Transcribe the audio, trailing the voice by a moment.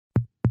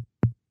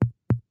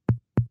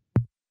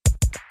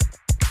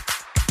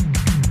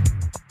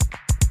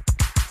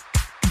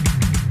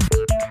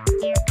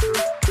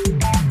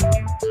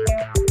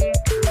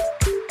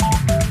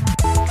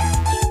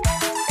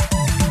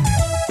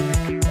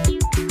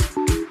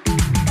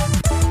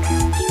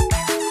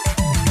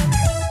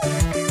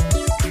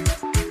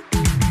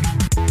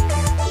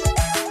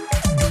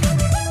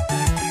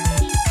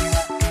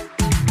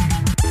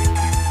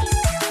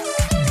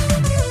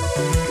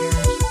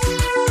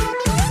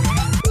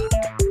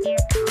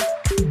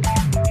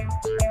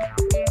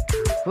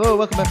Hello,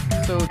 welcome back to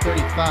episode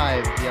 35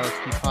 of the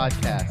LXP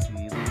Podcast, the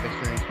League of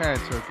Extraordinary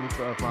Parents, or a group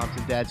of moms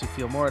and dads who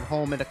feel more at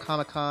home at a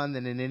Comic-Con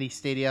than in any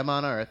stadium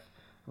on Earth,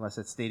 unless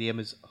that stadium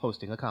is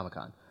hosting a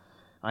Comic-Con.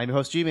 I'm your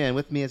host, G-Man.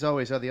 With me, as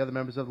always, are the other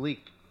members of the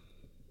League.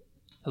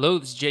 Hello,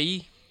 this is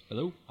J.E.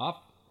 Hello,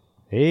 Hop.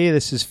 Hey,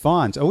 this is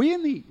Fonz. Are we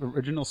in the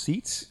original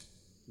seats?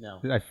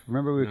 No. I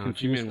remember we were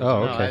confused. G-Man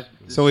Oh, was- okay.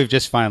 No, So we've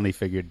just finally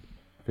figured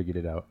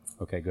it out.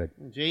 Okay, good.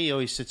 J.E.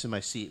 always sits in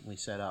my seat when we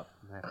set up.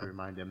 I have to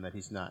remind him that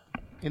he's not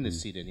in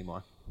this seat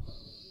anymore.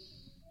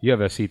 You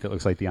have a seat that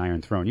looks like the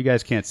Iron Throne. You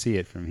guys can't see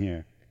it from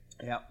here.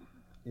 Yep.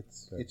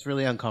 It's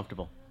really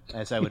uncomfortable,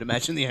 as I would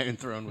imagine the Iron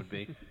Throne would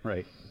be.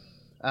 Right.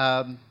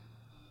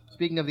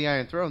 Speaking of the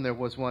Iron Throne, there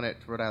was one at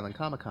Rhode Island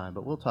Comic-Con,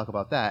 but we'll talk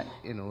about that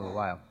in a little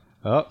while.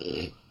 Oh.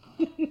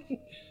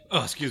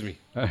 Oh, excuse me.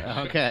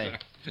 Okay.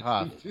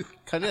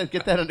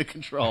 Get that under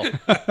control.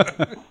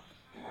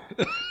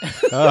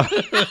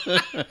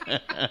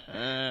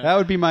 That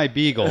would be my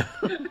beagle.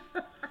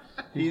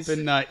 He's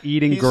been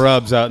eating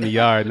grubs out in the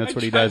yard, and that's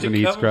what he does when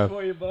he eats grubs.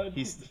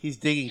 He's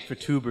digging for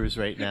tubers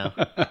right now.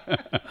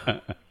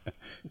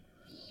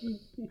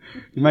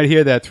 You might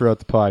hear that throughout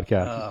the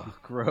podcast. Oh,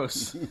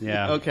 gross.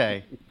 Yeah.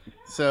 Okay.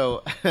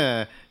 So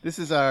this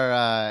is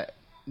our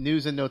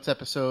news and notes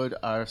episode,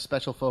 our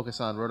special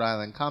focus on Rhode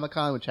Island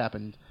Comic-Con, which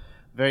happened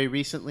very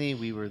recently.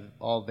 We were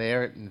all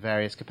there in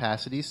various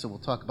capacities, so we'll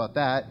talk about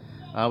that.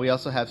 We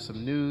also have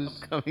some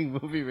news, upcoming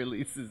movie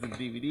releases and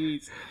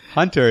DVDs.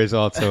 Hunter is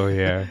also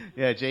here.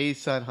 Yeah,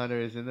 Jay's son Hunter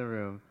is in the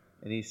room,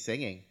 and he's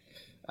singing.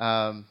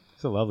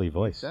 It's a lovely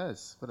voice. He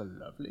does. What a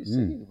lovely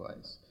singing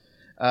voice.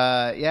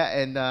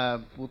 And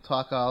we'll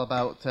talk all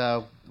about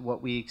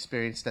what we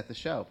experienced at the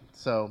show.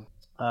 So,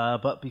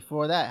 but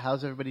before that,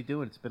 how's everybody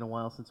doing? It's been a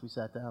while since we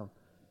sat down.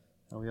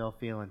 How are we all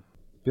feeling?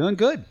 Feeling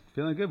good.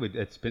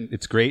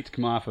 It's great to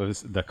come off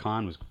of the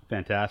con. Was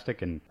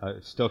fantastic, and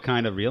still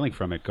kind of reeling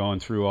from it.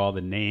 Going through all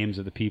the names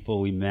of the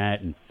people we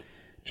met and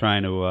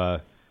trying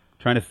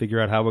to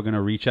figure out how we're going to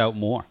reach out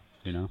more.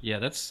 You know. Yeah,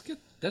 that's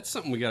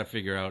something we got to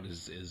figure out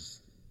is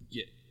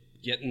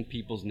getting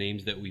people's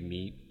names that we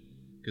meet.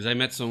 Because I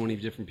met so many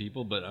different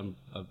people, but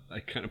I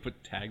kind of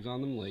put tags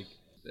on them. Like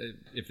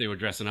if they were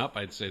dressing up,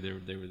 I'd say they were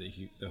the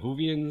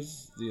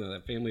Whovians,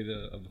 that family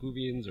of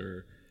Whovians,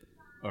 or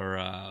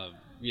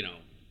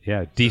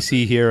Yeah,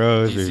 DC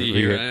heroes. DC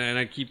hero, and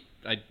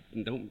I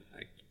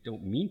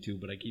don't mean to,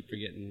 but I keep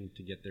forgetting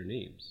to get their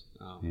names.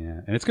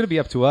 Yeah, and it's going to be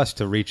up to us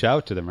to reach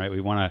out to them, right?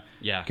 We want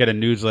to get a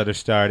newsletter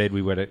started.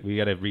 We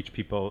got to reach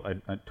people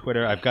on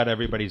Twitter. I've got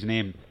everybody's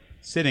name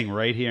sitting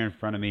right here in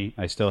front of me.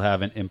 I still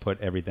haven't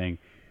input everything,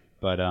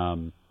 but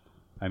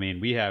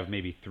we have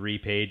maybe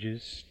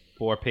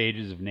 4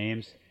 pages of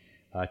names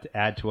to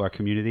add to our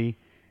community,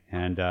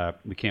 and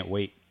we can't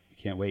wait.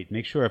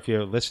 Make sure if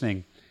you're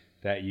listening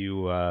that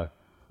you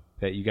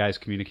guys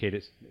communicate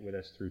it with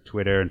us through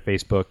Twitter and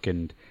Facebook,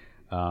 and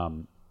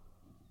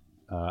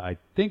I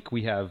think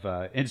we have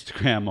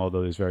Instagram,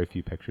 although there's very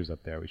few pictures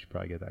up there. We should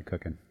probably get that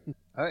cooking.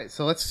 All right,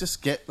 so let's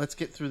get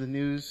through the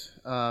news,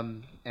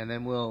 and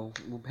then we'll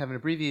have an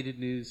abbreviated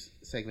news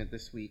segment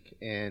this week,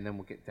 and then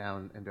we'll get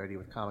down and dirty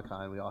with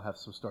Comic-Con. We all have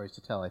some stories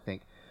to tell, I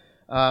think.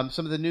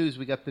 Some of the news,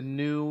 we got the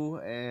new,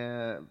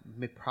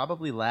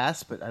 probably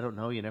last, but I don't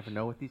know. You never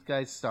know with these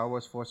guys. Star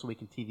Wars Force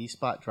Awakens TV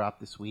spot dropped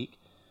this week,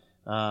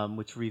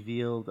 which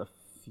revealed a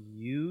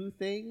few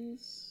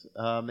things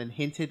and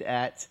hinted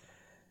at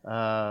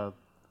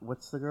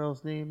what's the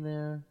girl's name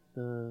there?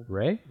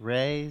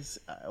 Rey's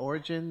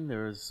origin.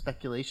 There was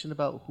speculation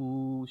about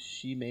who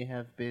she may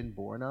have been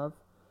born of.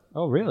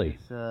 Oh, really?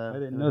 I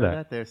didn't know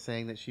that. They're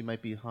saying that she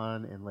might be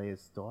Han and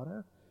Leia's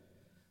daughter.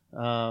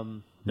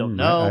 Don't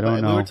know. I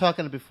don't know. We were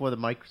talking before the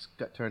mics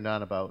got turned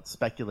on about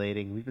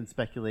speculating. We've been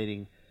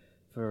speculating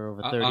for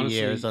over 30 honestly,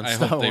 years on I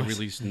Star hope Wars. they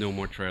release no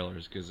more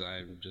trailers because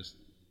I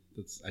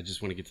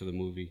just want to get to the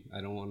movie.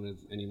 I don't want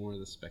any more of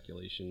the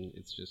speculation.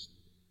 It's just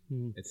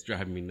it's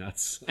driving me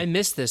nuts. I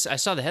missed this. I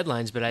saw the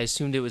headlines, but I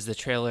assumed it was the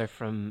trailer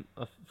from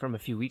a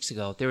few weeks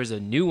ago. There was a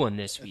new one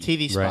this week.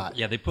 TV spot. Right.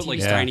 Yeah, they put like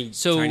Yeah.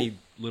 tiny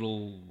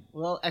little.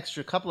 Well,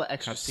 couple of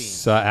extra scenes.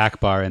 Saw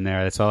Akbar in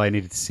there. That's all I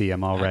needed to see.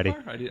 I'm all ready.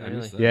 I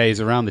missed that. Yeah,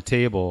 he's around the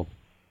table.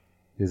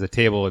 There's a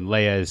table, and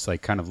Leia is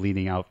like kind of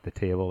leaning out the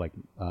table, like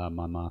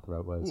Mon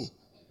Mothra was.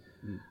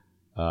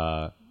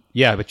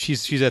 Yeah, but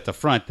she's at the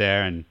front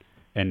there,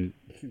 and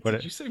what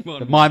Did you say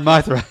Mon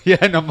Mothra?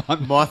 Yeah, no,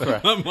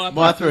 Mothra.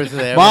 Mothra is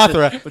there.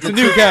 Mothra. It's a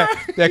new guy.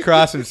 They're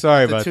crossing.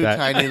 Sorry about Two that.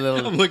 tiny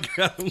little Oh my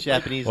God.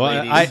 Japanese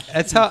Well, ladies.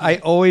 that's how I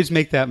always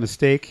make that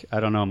mistake. I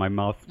don't know. My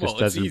mouth just Well, it's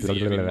doesn't. easy.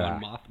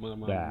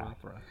 Mon Yeah.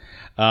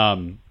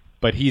 Mothra.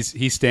 But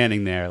he's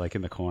standing there, like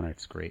in the corner.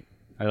 It's great.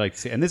 I like to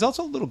see. And there's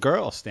also a little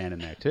girl standing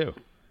there too,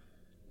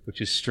 which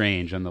is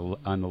strange on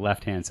the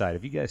left hand side.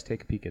 If you guys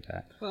take a peek at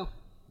that. Well.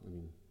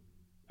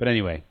 But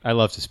anyway, I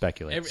love to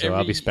speculate, so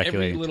I'll be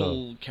speculating. Every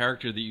little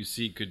character that you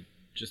see could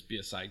just be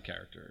a side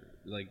character.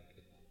 Like,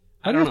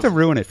 I don't have to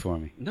ruin it for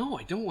me. No,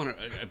 I don't want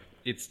to.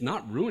 It's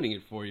not ruining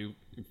it for you.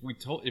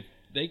 If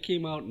they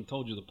came out and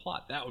told you the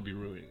plot, that would be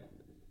ruining it.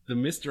 The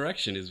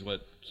misdirection is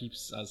what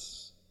keeps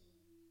us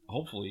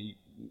hopefully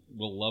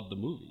will love the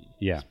movie.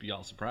 Yeah. Just be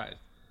all surprised.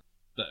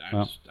 But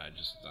I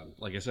just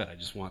like I said, I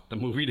just want the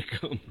movie to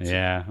come.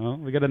 Yeah. Well,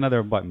 we got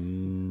another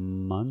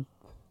month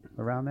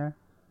around there.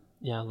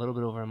 Yeah, a little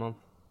bit over a month.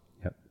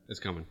 Yep. It's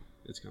coming.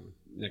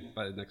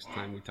 By the next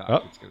time we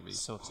talk, it's gonna be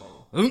So excited.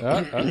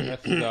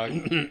 That's the dog.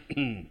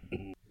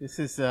 This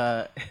is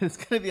it's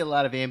going to be a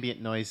lot of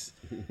ambient noise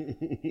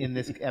in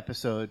this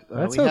episode.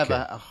 That's we have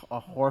okay. a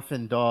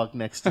Horfin dog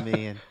next to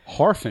me, and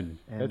Horfin.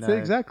 That's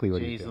exactly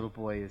what Jay's he's little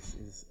boy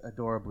is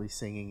adorably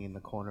singing in the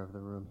corner of the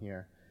room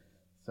here.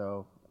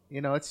 So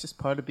it's just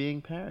part of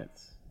being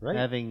parents, Right.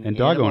 Having And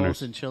dog animals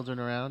owners and children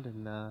around,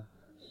 and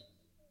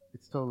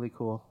it's totally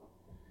cool.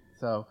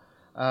 So,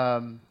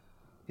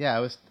 I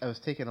was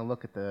taking a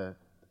look at the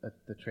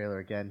trailer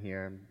again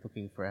here. I'm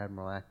looking for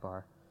Admiral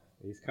Akbar.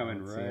 He's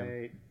coming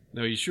right.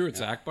 No, are you sure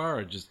it's Akbar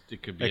or just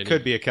it could be? It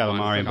could be a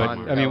calamari,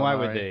 but I mean, why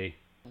would they?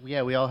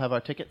 Yeah, we all have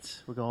our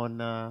tickets. We're going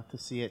to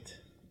see it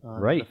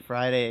on Right. the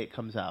Friday it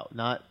comes out,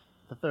 not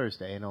the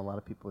Thursday. I know a lot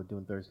of people are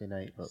doing Thursday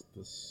night, but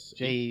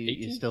Jay,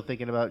 you still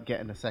thinking about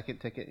getting a second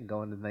ticket and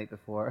going the night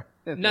before?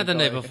 Not the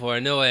night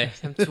before. No way.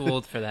 I'm too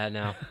old for that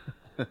now.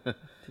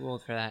 Too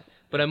old for that.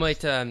 But I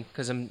might,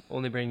 because I'm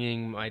only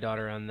bringing my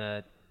daughter on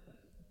the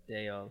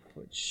day of,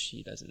 which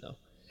she doesn't know.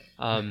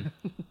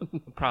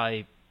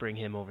 Probably bring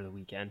him over the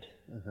weekend,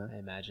 I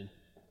imagine.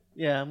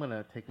 Yeah, I'm going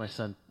to take my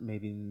son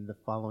maybe in the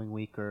following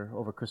week or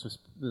over Christmas.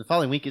 The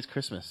following week is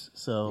Christmas,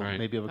 so Right.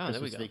 maybe over there we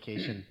Christmas go.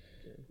 vacation,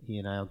 he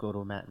and I will go to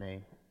a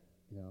matinee,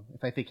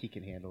 if I think he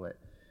can handle it.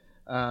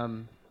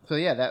 So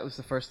yeah, that was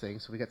the first thing.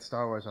 So we got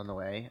Star Wars on the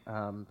way.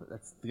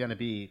 That's going to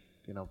be,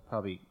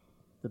 probably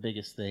the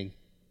biggest thing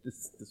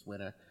this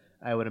winter,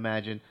 I would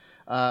imagine.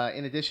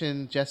 In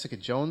addition, Jessica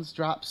Jones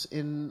drops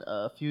in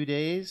a few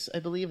days, I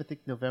believe. I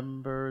think the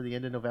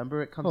end of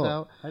November it comes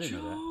out. I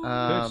didn't know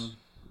that.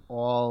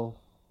 All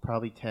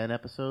probably 10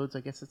 episodes. I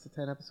guess it's a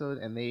 10 episode.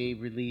 And they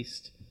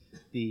released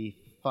the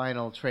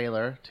final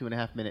trailer,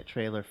 2.5-minute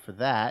trailer for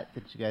that.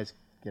 Did you guys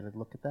get a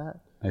look at that?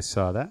 I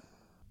saw that.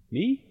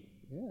 Me?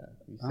 Yeah,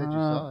 you said you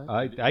saw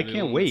it. I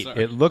can't wait.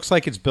 It looks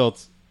like it's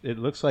built. It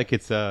looks like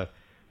it's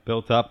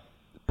built up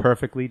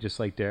perfectly, just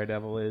like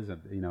Daredevil is.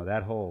 And,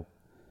 that whole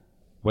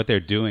what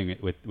they're doing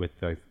with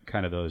the,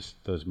 kind of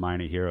those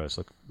minor heroes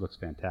looks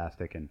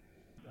fantastic. And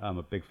I'm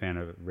a big fan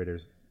of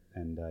Ritter's,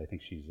 and I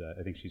think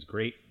she's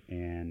great.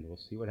 And we'll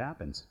see what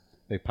happens.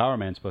 The Power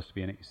Man's supposed to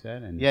be in it, you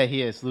said. And yeah,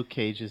 he is. Luke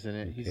Cage is in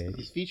it.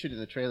 He's featured in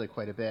the trailer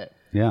quite a bit.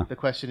 Yeah. The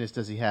question is,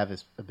 does he have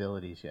his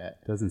abilities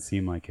yet? Doesn't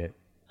seem like it.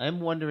 I'm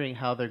wondering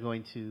how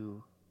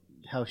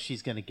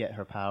she's going to get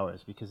her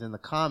powers, because in the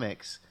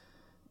comics,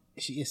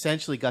 she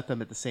essentially got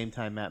them at the same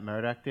time Matt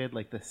Murdock did.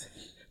 Like this,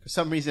 for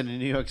some reason in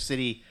New York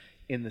City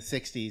in the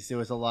 60s, there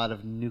was a lot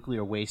of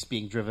nuclear waste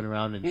being driven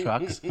around in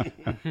trucks.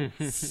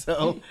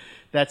 So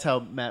that's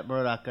how Matt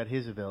Murdock got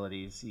his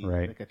abilities.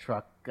 Right. Like a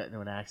truck got into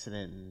an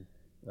accident and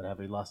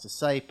whatever, he lost his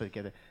sight, but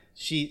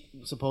she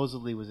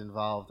supposedly was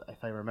involved,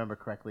 if I remember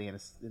correctly,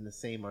 in the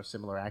same or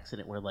similar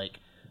accident where like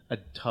a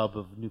tub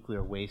of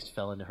nuclear waste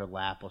fell into her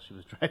lap while she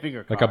was driving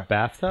her car. Like a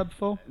bathtub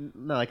full?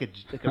 No, like a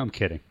I'm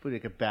kidding.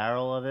 Like a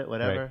barrel of it,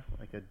 whatever. Right.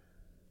 Like a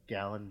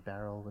gallon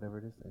barrel, whatever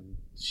it is. And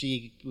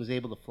she was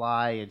able to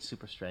fly and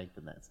super strength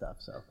and that stuff.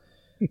 So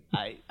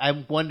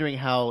I'm wondering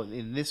how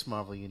in this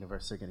Marvel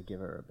universe they're going to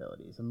give her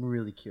abilities. I'm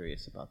really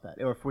curious about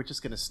that. Or if we're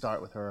just going to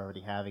start with her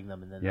already having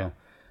them and then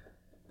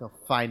they'll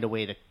find a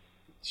way to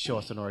show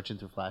us an origin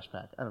through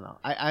flashback. I don't know.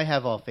 I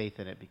have all faith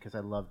in it because I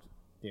loved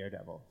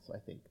Daredevil, so I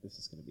think this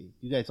is going to be.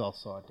 You guys all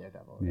saw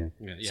Daredevil, right?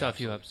 Yeah. Saw a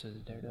few episodes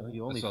of Daredevil.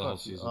 You only saw the whole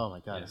saw. season. Oh my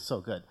god, it's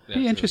so good.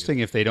 It'd be interesting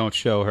if they don't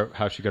show her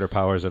how she got her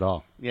powers at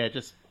all. Yeah,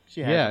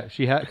 she has. Yeah,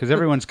 she had, because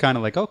everyone's kind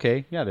of like,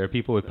 okay, yeah, there are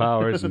people with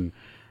powers, and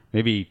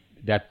maybe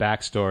that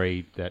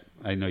backstory that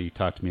I know you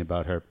talked to me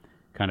about her,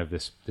 kind of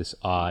this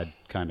odd,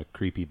 kind of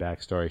creepy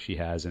backstory she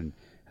has, and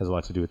has a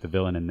lot to do with the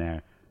villain in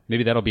there.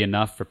 Maybe that'll be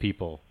enough for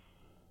people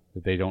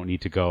that they don't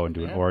need to go and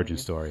do an origin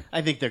story.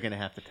 I think they're going to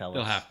have to tell us.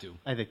 They'll have to.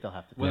 I think they'll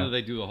have to. Whether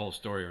they do the whole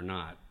story or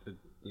not,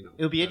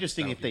 It'll be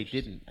interesting if they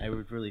didn't. I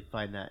would really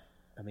find that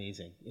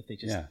amazing if they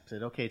just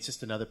said, "Okay, it's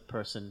just another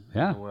person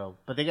in the world,"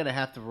 but they're going to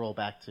have to roll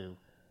back to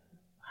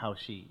how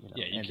she.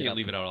 You can't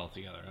leave it out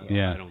altogether.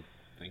 Yeah. I don't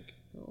think.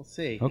 We'll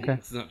see. Okay.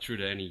 It's not true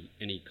to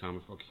any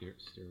comic book here.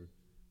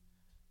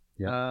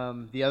 Yeah.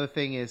 The other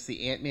thing is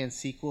the Ant-Man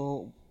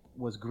sequel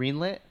was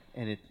greenlit,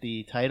 and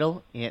the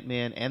title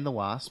Ant-Man and the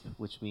Wasp,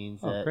 which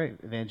means that great.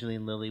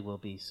 Evangeline Lilly will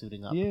be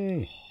suiting up.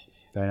 Yay.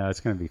 I know, it's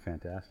going to be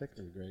fantastic.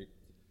 Great.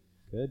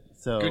 Good.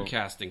 So Good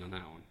casting on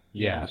that one.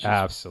 Yeah,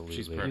 absolutely.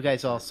 she's you perfect.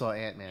 guys all saw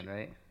Ant-Man,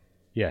 right?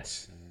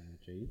 Yes.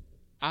 Jade?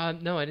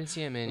 No, I didn't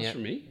see Ant-Man That's yet. for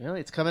me. Really,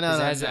 it's coming out.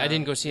 I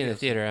didn't go see it in the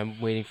theater. I'm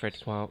waiting for it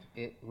to come out.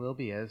 It will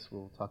be, as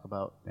we'll talk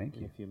about Thank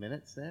in you. a few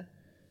minutes. There.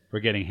 We're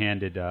getting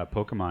handed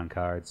Pokemon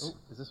cards Oh,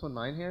 is this one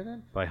mine here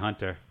then? by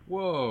Hunter.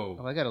 Whoa.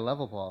 Oh, I got a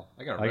level ball.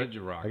 I got a red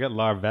Rock. I got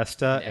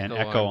Larvesta and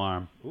Echo Echo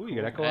Arm. Arm. Ooh, you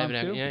got Echo I Arm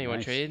haven't too? Yeah, you want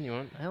Nice. to trade? You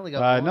want? I only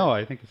got one. No,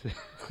 I think it's...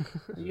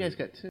 You guys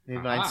got two.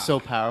 Maybe mine's so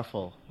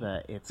powerful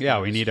that it's Yeah,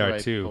 gonna we need our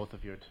destroy two. Both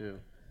of your two.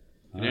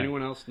 Can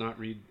anyone else not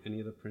read any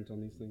of the print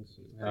on these things?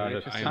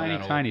 The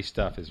tiny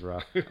stuff is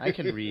rough. I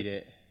can read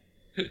it.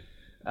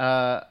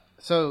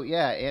 So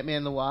yeah, Ant-Man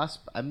and the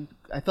Wasp.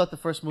 I thought the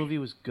first movie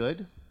was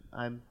good.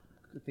 I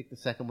think the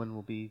second one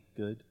will be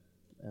good.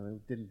 I mean,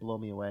 it didn't blow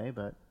me away,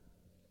 but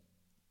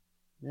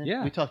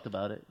we talked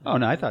about it. Oh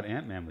no, I thought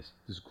Ant-Man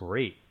was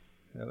great.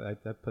 I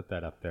put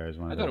that up there as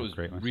one of the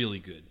great ones. Really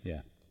good.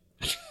 Yeah.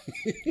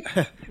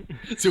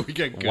 So we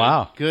got good.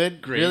 Wow.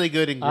 Good, great. Really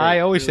good and great. I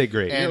always say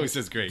great. He always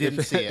says great.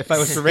 Didn't see it. If I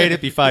was to rate it,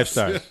 it'd be 5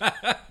 stars.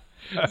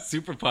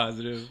 Super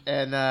positive.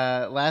 And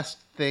last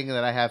thing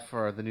that I have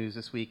for the news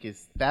this week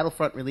is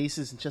Battlefront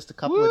releases in just a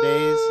couple of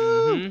days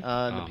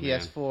on the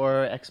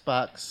PS4,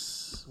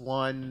 Xbox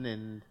One,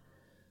 and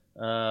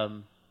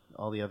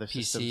all the other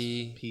systems.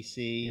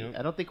 PC. Yep.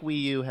 I don't think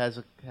Wii U has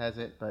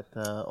it, but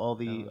all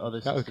the other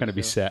systems. That would kind of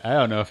be sad. I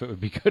don't know if it would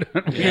be good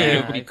on Wii U.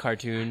 It would be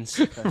cartoons.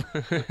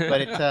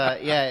 But it's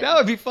That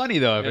would be funny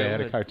though if it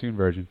had a cartoon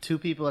version. 2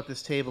 people at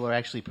this table are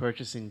actually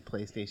purchasing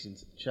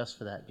PlayStations just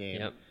for that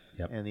game.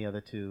 Yep. And the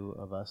other 2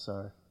 of us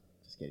are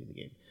just getting the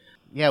game.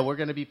 Yeah, we're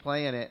going to be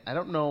playing it. I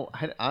don't know.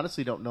 I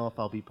honestly don't know if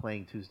I'll be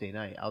playing Tuesday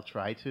night. I'll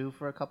try to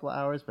for a couple of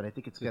hours, but I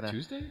think it's going to...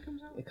 Tuesday it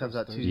comes out? It comes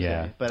out Tuesday.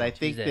 Yeah. But I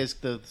think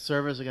the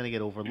servers are going to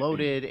get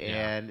overloaded,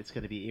 and it's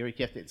going to be... You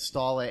have to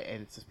install it,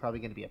 and it's probably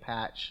going to be a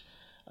patch,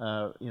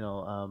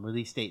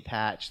 release date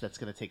patch that's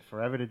going to take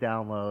forever to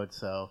download.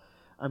 So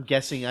I'm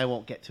guessing I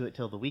won't get to it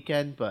till the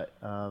weekend, but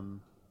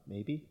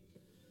maybe.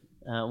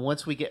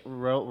 Once we get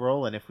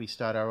rolling, if we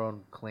start our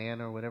own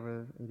clan or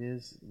whatever it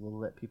is, we'll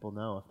let people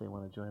know if they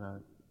want to join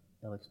our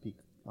LXP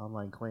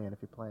online clan if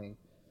you're playing.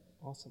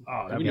 Awesome.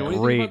 Oh, do you know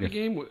anything about the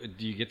game?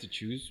 Do you get to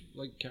choose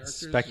like characters?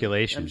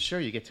 Speculation. I'm sure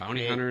you get to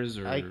bounty hunters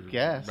or I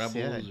guess,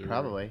 rebels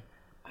probably.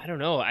 I don't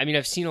know. I mean,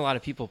 I've seen a lot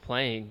of people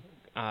playing.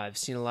 I've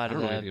seen a lot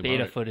of the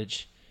beta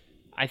footage.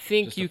 I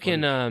think just you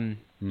can.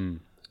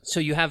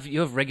 So you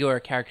have regular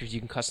characters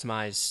you can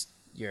customize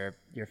your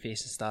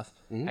face and stuff.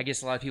 Mm-hmm. I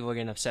guess a lot of people are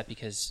getting upset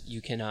because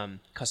you can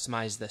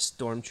customize the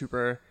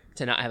stormtrooper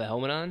to not have a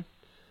helmet on.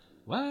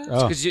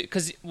 What?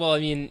 Because I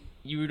mean,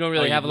 you don't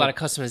really have a lot of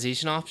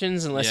customization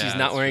options unless he's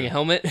not wearing a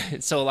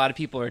helmet. So a lot of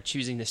people are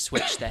choosing to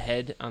switch the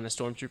head on the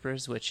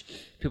stormtroopers, which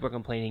people are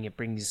complaining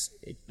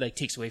it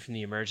takes away from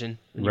the immersion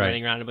when you're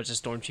running around a bunch of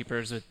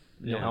stormtroopers with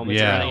no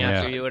helmets running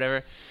after you,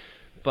 whatever.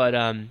 But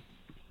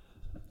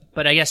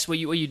I guess what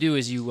you do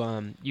is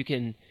you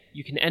can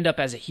end up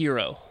as a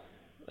hero.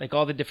 Like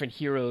all the different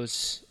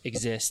heroes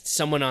exist.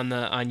 Someone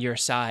on your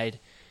side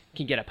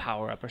can get a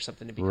power up or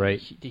something to become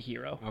the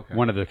hero. Okay.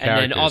 One of the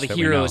characters. And then all the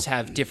heroes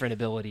have different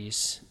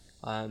abilities.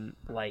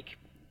 Like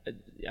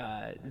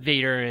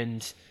Vader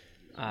and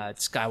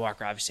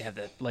Skywalker obviously have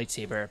the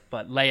lightsaber,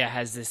 but Leia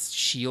has this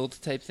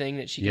shield type thing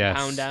that she can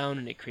pound down,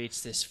 and it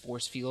creates this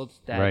force field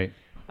that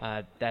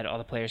that all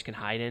the players can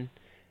hide in.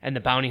 And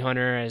the bounty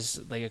hunter has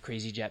like a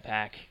crazy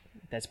jetpack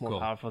that's more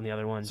powerful than the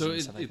other ones. So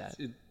and stuff like that.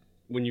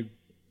 When you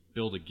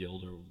build a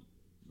guild or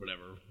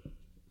whatever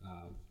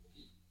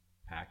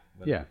pack,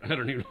 I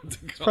don't even know what to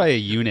call it. It's probably a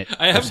unit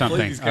or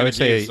something. I would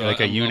say like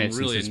a unit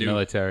really since it's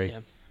military. Yeah.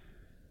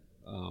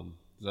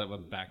 I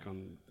went back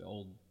on the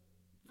old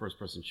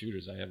first-person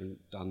shooters. I haven't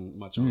done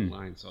much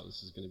online, so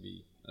this is going to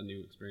be a new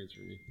experience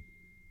for me.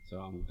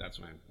 So that's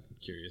why I'm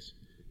curious.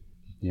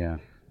 Yeah.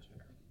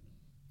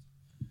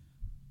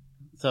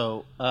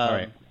 So,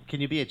 can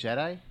you be a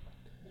Jedi?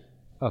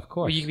 Of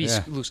course. Well, you can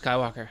be Luke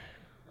Skywalker.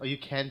 Oh, you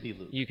can be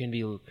Luke. You can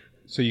be Luke.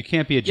 So you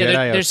can't be a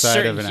Jedi there's outside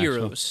certain of an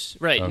heroes.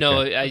 actual... Right,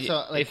 Okay.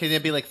 no. Can there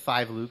be like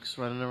 5 Lukes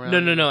running around?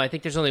 No. I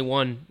think there's only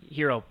one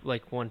hero,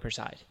 like one per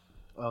side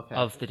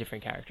of the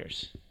different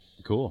characters.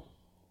 Cool.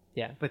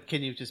 Yeah. But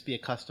can you just be a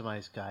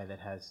customized guy that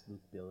has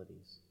Luke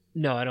abilities?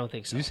 No, I don't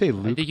think so. Did you say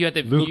Luke? I think you have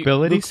to, Luke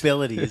abilities? Luke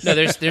abilities. No,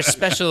 there's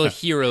special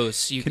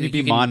heroes. Can you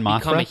be Mon Mothma?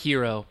 Become a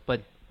hero,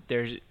 but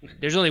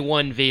there's only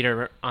one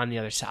Vader on the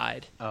other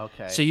side.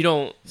 Okay. So you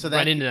don't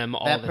run into them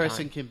all the time. That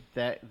person can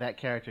that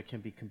character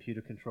can be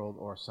computer controlled,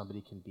 or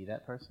somebody can be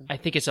that person. I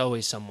think it's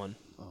always someone.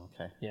 Oh,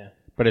 okay. Yeah.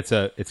 But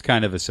it's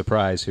kind of a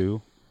surprise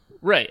who.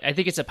 Right. I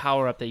think it's a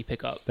power up that you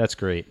pick up. That's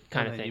great.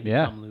 Kind of thing.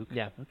 Yeah. Luke.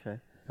 Yeah. Okay.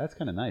 That's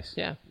kind of nice.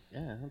 Yeah.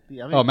 Yeah.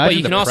 Imagine but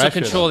you can also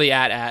pressure, control though. the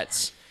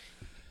AT-ATs,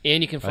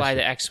 and you can fly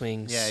the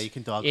X-wings. Yeah, you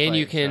can dogfight. And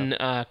you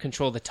can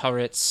control the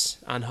turrets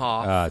on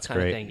Hoth. That's kind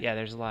great. Of thing. Yeah,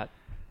 there's a lot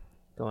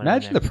going on.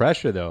 Imagine there. the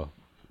pressure, though.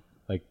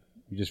 Like,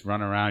 you just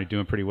run around, you're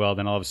doing pretty well,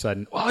 then all of a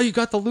sudden, you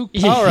got the Luke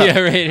power up. Yeah,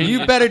 right.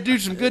 You better do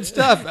some good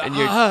stuff. And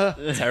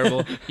you're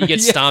terrible. You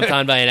get stomped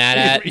on by an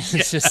AT-AT.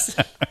 It's just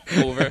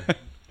over.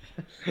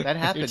 That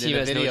happened in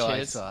a video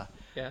I saw.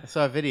 Yeah. I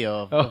saw a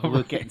video of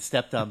Luke getting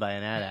stepped on by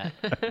an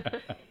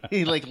AT-AT.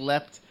 He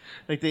leapt,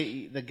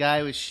 the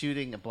guy was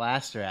shooting a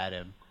blaster at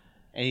him,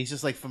 and he's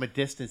just from a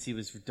distance he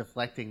was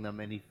deflecting them,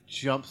 and he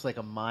jumps like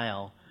a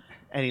mile,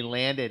 and he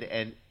landed,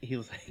 and he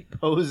was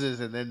poses,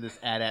 and then this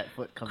AT-AT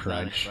foot comes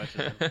out and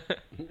crushes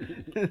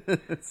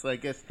him. So I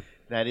guess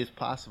that is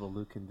possible.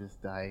 Luke can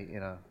just die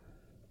in a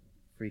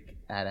freak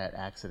AT-AT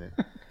accident.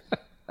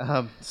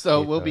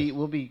 So we'll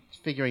be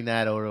figuring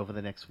that out over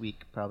the next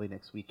week, probably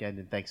next weekend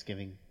and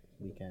Thanksgiving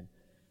weekend.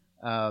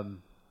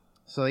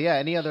 So yeah,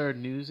 any other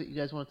news that you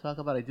guys want to talk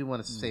about? I do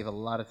want to save a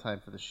lot of time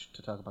for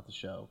to talk about the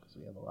show because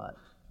we have a lot.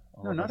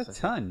 No, not a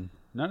ton.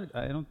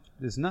 I don't.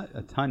 There's not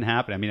a ton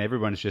happening. I mean,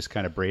 everyone's just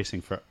kind of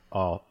bracing for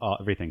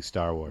everything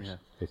Star Wars. Yeah.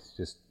 It's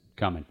just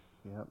coming.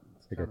 Yep,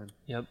 it's coming.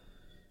 Yep.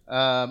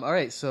 All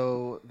right,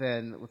 so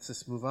then let's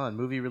just move on.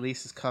 Movie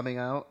release is coming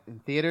out in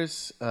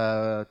theaters.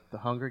 The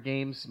Hunger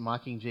Games: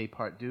 Mockingjay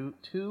Part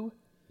 2.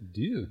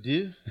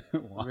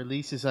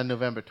 Releases on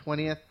November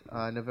 20th.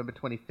 November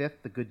 25th,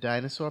 The Good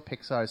Dinosaur,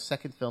 Pixar's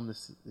second film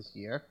this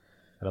year.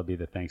 That'll be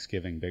the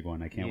Thanksgiving big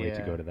one. I can't wait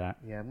to go to that.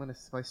 Yeah,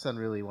 my son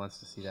really wants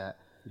to see that.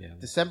 Yeah.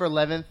 December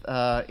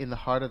 11th, In the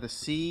Heart of the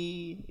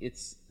Sea.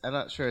 I'm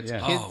not sure it's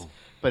kids,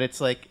 but it's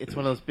one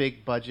of those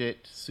big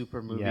budget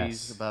super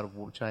movies about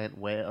a giant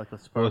whale, like a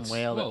sperm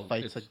whale that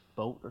fights a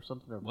boat or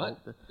something. What?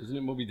 Isn't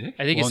it Moby Dick?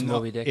 I think it's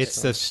Moby Dick.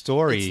 It's the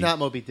story. It's not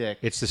Moby Dick.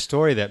 It's the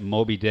story that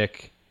Moby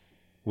Dick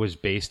was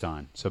based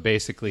on. So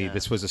basically,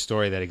 this was a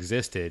story that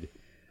existed,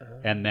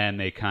 and then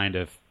they kind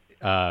of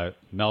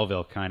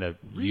Melville kind of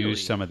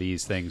used some of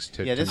these things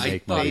to make I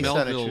thought movies.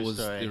 Melville was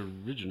the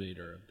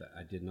originator of that.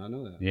 I did not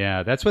know that.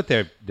 Yeah, that's what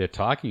they're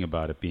talking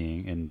about it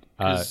being. And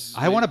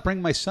I want to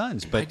bring my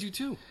sons, but I do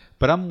too.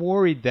 But I'm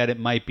worried that it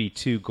might be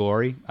too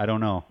gory. I don't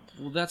know.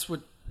 Well, that's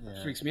what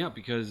freaks me out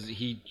because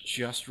he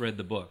just read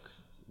the book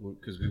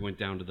because we went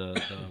down to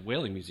the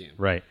whaling museum,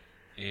 right?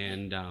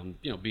 And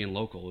being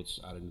local,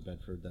 it's out in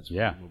Bedford. That's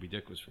where Moby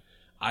Dick was from.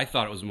 I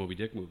thought it was a Moby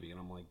Dick movie, and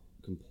I'm like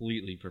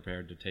completely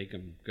prepared to take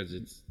him because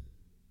it's.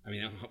 I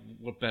mean,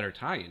 what better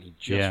tie-in? He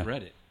just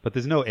read it. But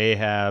there's no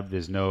Ahab.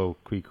 There's no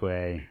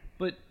Queequeg.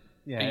 But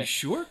are you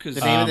sure? Because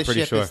the name of the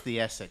ship is the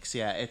Essex.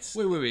 Yeah, it's.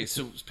 Wait.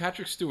 So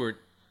Patrick Stewart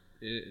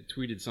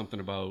tweeted something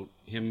about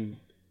him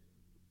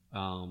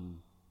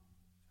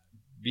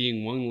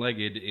being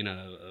one-legged in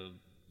a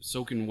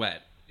soaking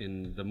wet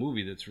in the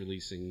movie that's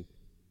releasing.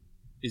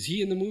 Is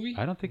he in the movie?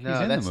 I don't think he's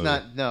in the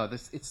movie.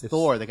 It's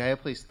Thor. The guy who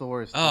plays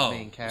Thor is the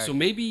main character. So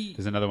maybe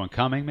there's another one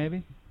coming.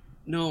 Maybe.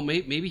 No,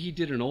 maybe he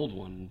did an old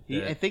one.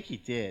 I think he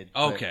did.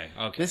 Okay.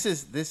 This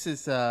is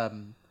he's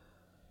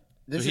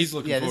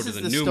looking forward to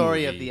the new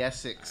story movie. of the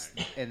Essex,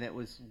 and it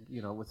was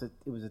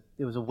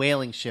it was a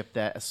whaling ship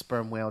that a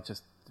sperm whale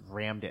just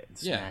rammed it and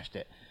smashed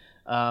it.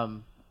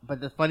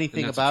 But the funny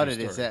thing about it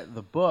is that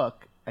the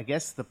book, I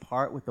guess the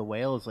part with the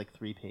whale is like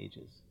 3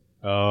 pages.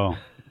 Oh,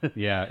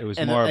 yeah. It was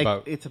more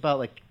about. It's about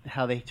like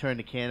how they turn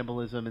to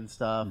cannibalism and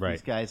stuff. Right.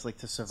 These guys like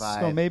to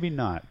survive. So maybe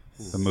not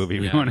the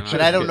movie we want to.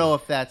 But I don't know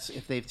if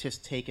they've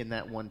just taken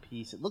that one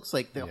piece. It looks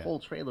like the whole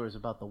trailer is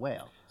about the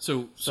whale.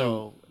 So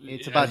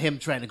it's about him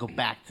trying to go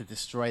back to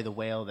destroy the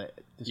whale that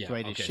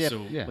destroyed his ship,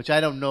 which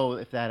I don't know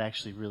if that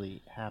actually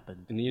really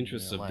happened. In the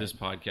interest of this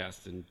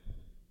podcast and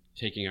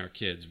taking our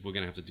kids, we're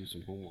gonna have to do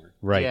some homework.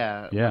 Right.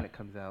 Yeah. When it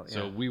comes out.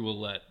 So we will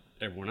let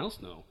everyone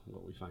else know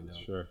what we find out.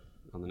 Sure.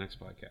 On the next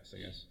podcast, I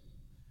guess.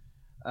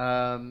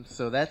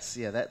 So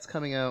that's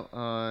coming out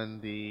on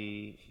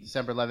the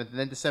December 11th, and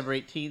then December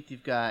 18th.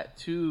 You've got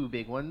 2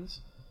 big ones.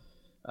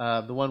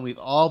 The one we've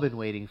all been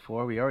waiting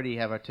for. We already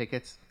have our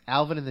tickets.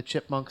 Alvin and the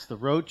Chipmunks: The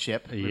Road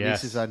Chip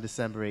releases on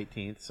December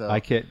 18th. So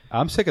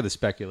I'm sick of the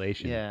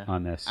speculation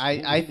on this.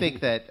 I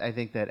think that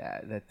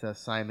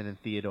Simon and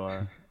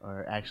Theodore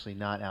are actually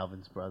not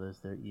Alvin's brothers.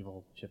 They're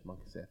evil chipmunk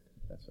Sith.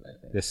 That's what I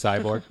think. The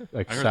cyborg,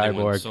 I heard cyborg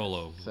they went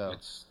solo. So.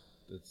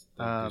 It's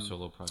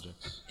solo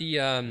projects.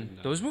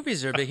 Those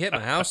movies are a big hit in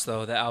my house,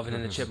 though. The Alvin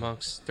and the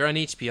Chipmunks. They're on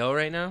HBO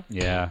right now.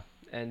 Yeah,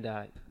 and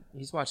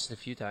he's watched it a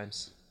few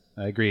times.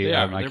 I agree.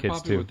 They're kids popular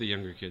too. with the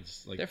younger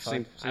kids. Like they're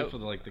same fun. for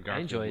the Garfield I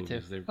enjoy it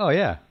movies. too.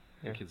 Yeah.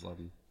 The kids love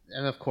them.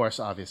 And of course,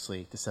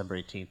 obviously,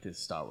 December 18th is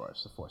Star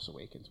Wars: The Force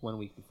Awakens. 1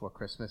 week before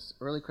Christmas,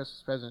 early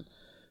Christmas present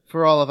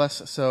for all of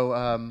us.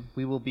 So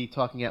we will be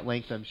talking at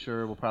length. I'm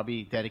sure we'll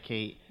probably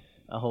dedicate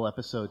a whole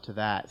episode to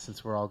that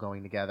since we're all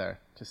going together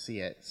to see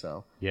it.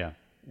 So yeah.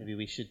 Maybe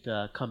we should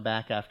come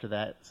back after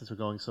that since we're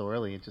going so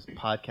early and just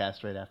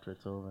podcast right after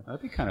it's over.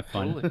 That'd be kind of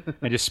fun. Totally.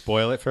 And just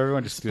spoil it for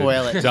everyone. Just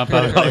spoil it. Dump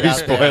out all these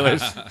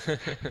spoilers.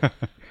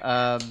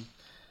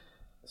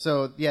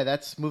 So,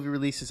 that's movie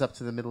releases up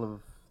to the middle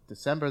of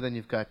December. Then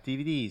you've got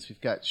DVDs.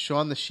 We've got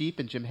Shaun the Sheep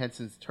and Jim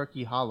Henson's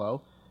Turkey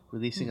Hollow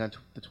releasing on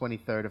the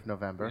 23rd of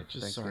November. I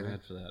just saw an ad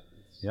for that.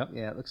 Yep.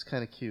 Yeah, it looks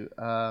kind of cute.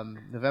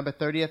 November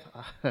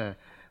 30th,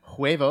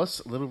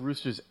 Huevos, Little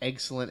Rooster's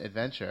Excellent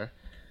Adventure.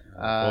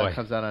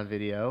 Comes out on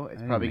video.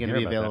 It's probably going to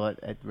be available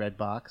at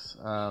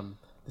Redbox.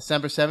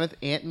 December 7th,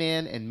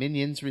 Ant-Man and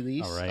Minions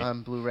release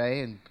on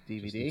Blu-ray and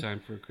DVD. Just in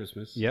time for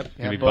Christmas. Yep,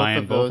 going to be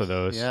buying both of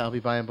those. Yeah, I'll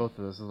be buying both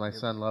of those. My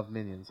son loved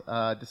Minions.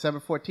 December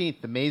 14th,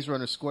 The Maze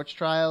Runner Scorch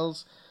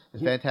Trials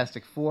and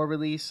Fantastic Four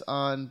release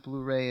on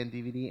Blu-ray and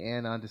DVD.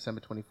 And on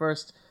December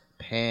 21st,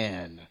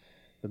 Pan,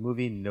 the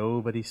movie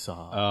nobody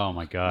saw. Oh,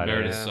 my God.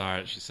 Meredith saw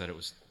it. She said it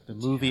was the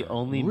movie terrible.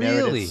 Only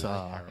Really? Meredith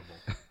saw. Terrible.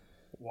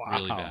 Wow.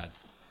 Really bad.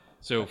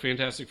 So,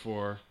 Fantastic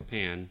Four,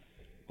 Pan,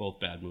 both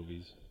bad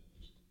movies.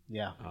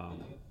 Yeah.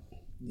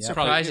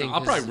 Surprising.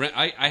 I'll probably rent.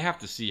 I have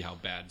to see how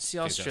bad. It's the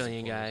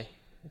Australian guy.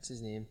 What's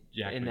his name?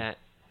 Jackman. In that.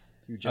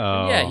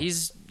 Yeah,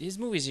 his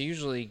movies are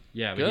usually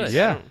good.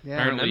 Yeah. I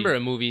don't remember a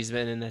movie he's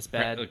been in that's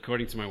bad.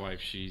 According to my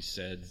wife, she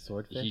said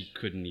Swordfish? he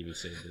couldn't even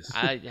say this.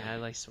 I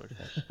like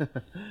Swordfish.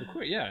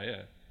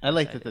 Yeah. I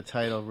like that the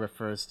title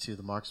refers to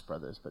the Marx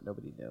Brothers, but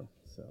nobody knew.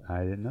 So I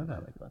didn't know I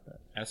that. like about that.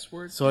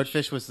 S-word?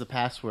 Swordfish was the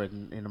password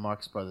in the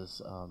Marx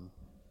Brothers.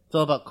 It's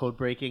all about code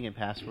breaking and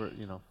password,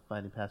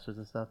 finding passwords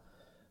and stuff.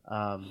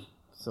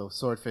 So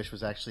Swordfish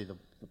was actually the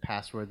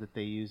password that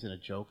they use in a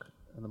joke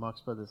in the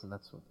Marx Brothers, and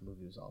that's what the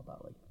movie was all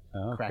about,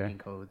 like cracking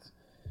codes.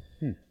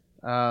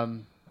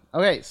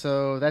 Okay,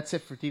 so that's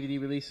it for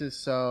DVD releases.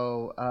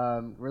 So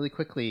really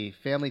quickly,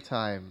 family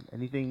time.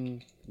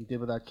 Anything you did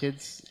with our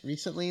kids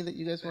recently that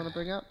you guys want to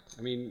bring up?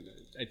 I mean,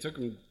 I took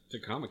them to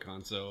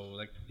Comic-Con, so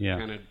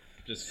kind of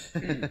just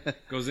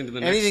goes into the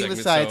next Anything segment.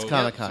 besides so,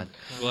 Comic-Con.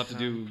 We'll have to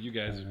do you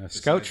guys.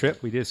 Scout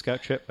trip. We did a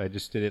scout trip. I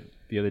just did it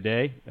the other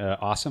day.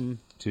 Awesome,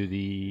 to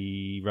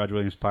the Roger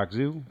Williams Park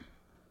Zoo,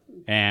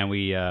 and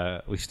we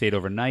stayed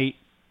overnight.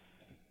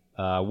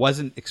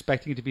 Wasn't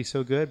expecting it to be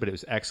so good, but it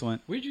was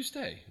excellent. Where'd you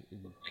stay?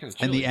 Kind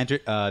of And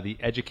the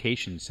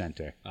education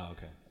center. Oh,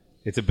 okay.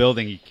 It's a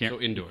building you can't.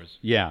 So indoors.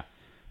 Yeah.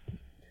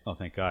 Oh,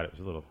 thank God! It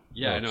was a little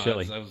Yeah, I know.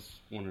 chilly. I was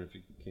wondering if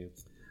you can't.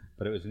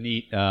 But it was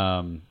neat.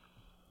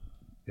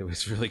 It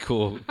was really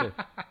cool.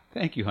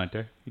 Thank you,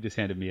 Hunter. You just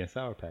handed me a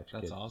Sour Patch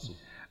Kid. That's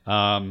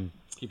awesome.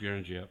 Keep your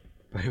energy up.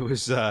 But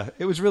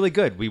it was really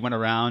good. We went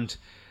around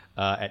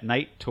at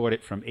night, toured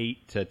it from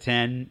 8 to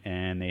 10,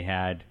 and they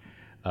had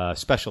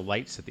special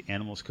lights that the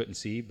animals couldn't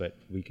see, but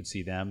we could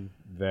see them.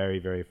 Very,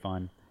 very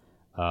fun.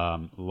 A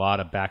lot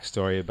of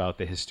backstory about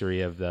the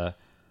history of the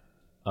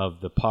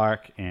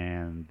park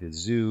and the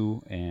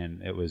zoo,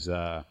 and it was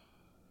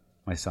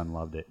my son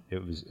loved it.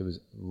 It was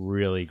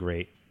really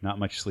great. Not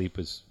much sleep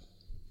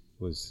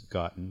was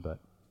gotten, but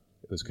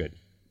it was good.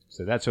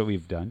 So that's what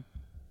we've done.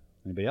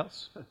 Anybody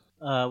else?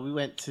 We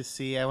went to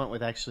see. I went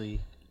with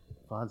actually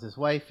Fonz's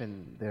wife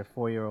and their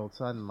 4-year-old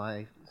son.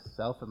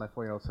 Myself and my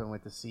 4-year-old son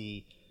went to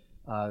see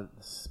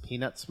this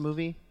Peanuts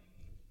movie.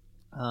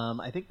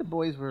 I think the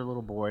boys were a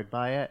little bored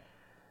by it.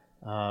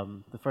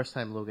 The first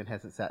time Logan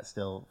hasn't sat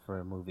still for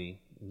a movie.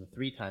 And the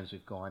 3 times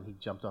we've gone, he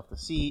jumped off the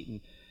seat,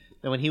 and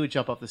then when he would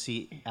jump off the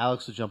seat,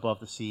 Alex would jump off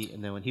the seat,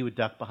 and then when he would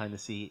duck behind the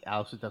seat,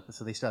 Alex would duck.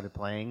 So they started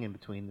playing in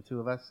between the two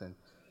of us, and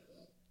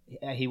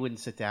he wouldn't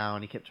sit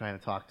down. He kept trying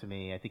to talk to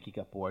me. I think he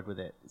got bored with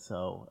it.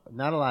 So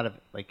not a lot of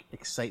like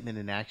excitement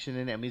and action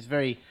in it. I mean, it's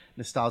very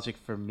nostalgic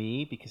for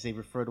me because they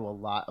refer to a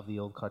lot of the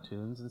old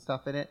cartoons and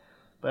stuff in it,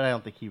 but I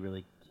don't think he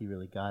really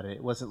got it.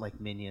 It wasn't like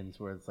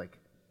Minions where it's like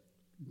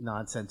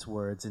nonsense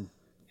words and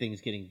things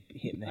getting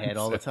hit in the head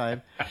all the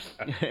time.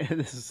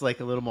 This is like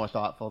a little more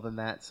thoughtful than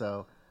that.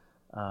 So,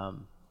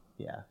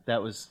 yeah,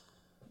 that was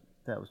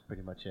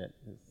pretty much it.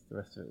 The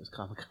rest of it was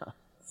Comic-Con.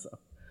 So,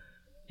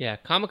 yeah,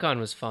 Comic-Con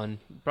was fun.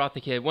 Brought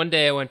the kid. One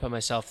day I went by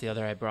myself. The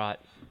other I brought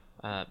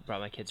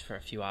my kids for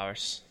a few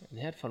hours, and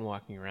they had fun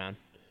walking around.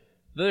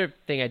 The other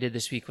thing I did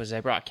this week was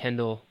I brought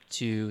Kendall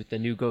to the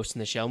new Ghost in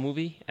the Shell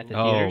movie at the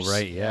theaters. Oh,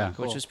 right, yeah.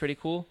 Which was pretty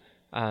cool.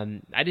 I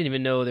didn't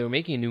even know they were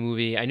making a new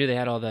movie. I knew they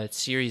had all the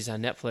series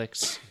on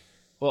Netflix.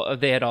 Well,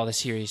 they had all the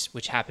series,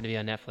 which happened to be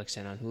on Netflix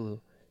and on Hulu,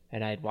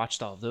 and I had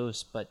watched all of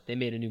those. But they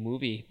made a new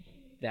movie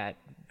that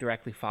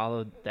directly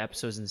followed the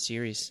episodes in the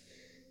series,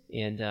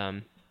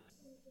 and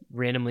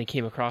randomly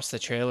came across the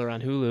trailer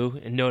on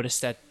Hulu and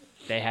noticed that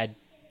they had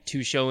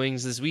 2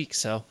 showings this week.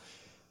 So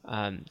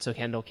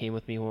Kendall came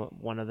with me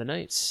one of the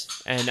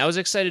nights, and I was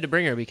excited to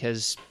bring her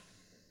because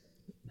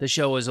the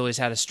show has always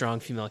had a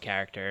strong female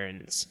character,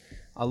 and it's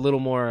a little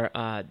more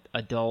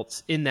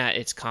adult in that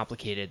it's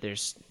complicated.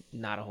 There's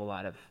not a whole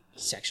lot of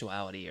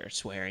sexuality or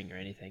swearing or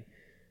anything.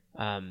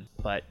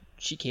 But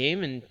she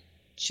came and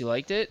she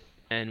liked it,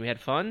 and we had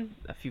fun.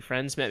 A few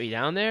friends met me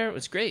down there. It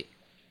was great.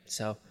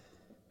 So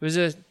it was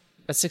a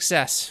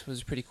success. It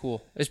was pretty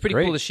cool. It was pretty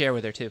cool to share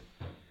with her too.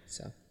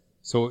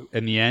 So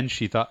in the end,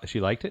 she thought she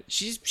liked it?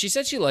 She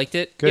said she liked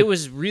it. Good. It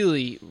was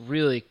really,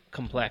 really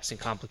complex and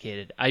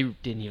complicated. I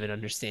didn't even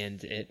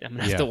understand it. I'm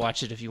going to have to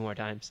watch it a few more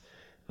times.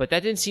 But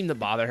that didn't seem to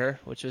bother her,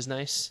 which was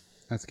nice.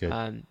 That's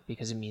good.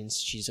 Because it means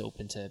she's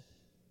open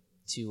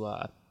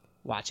to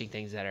watching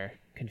things that are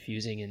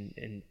confusing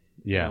and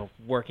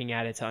working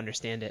at it to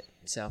understand it.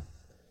 So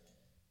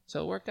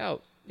it worked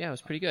out. Yeah, it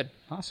was pretty good.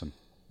 Awesome.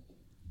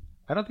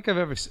 I don't think I've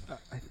ever.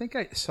 I think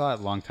I saw it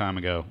a long time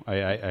ago. I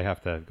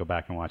have to go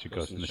back and watch it.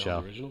 Ghost in the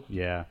Shell. Original?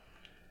 Yeah.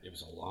 It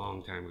was a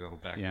long time ago.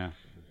 Back. Yeah.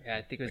 Yeah,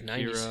 I think it was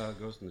Akira, 90s.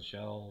 Ghost in the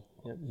Shell.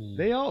 Yep.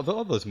 They all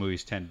those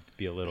movies tend to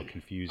be a little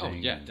confusing. Oh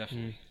yeah,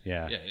 definitely.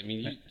 Yeah. Yeah, I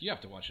mean, you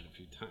have to watch it a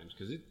few times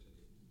because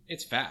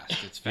it's fast.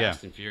 It's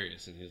fast and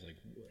furious, and he's like,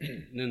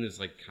 and then there's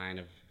like kind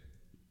of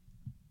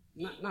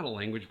not a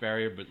language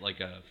barrier, but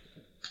like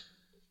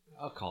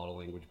I'll call it a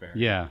language barrier.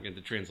 Yeah. And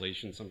the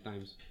translation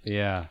sometimes.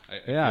 Yeah. I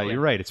Yeah, feel you're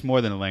like- right. It's more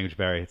than a language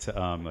barrier. It's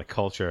a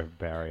culture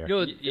barrier.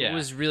 You know, Yeah. it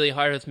was really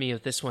hard with me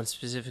with this one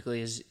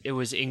specifically is it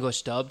was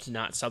English dubbed,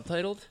 not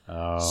subtitled.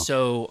 Oh.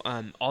 So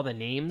all the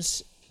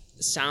names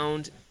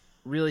sound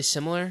really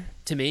similar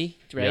to me,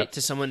 right? Yep.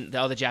 To someone,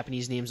 all the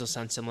Japanese names will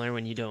sound similar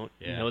when you don't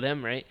know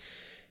them, right?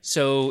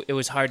 So it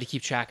was hard to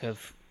keep track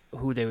of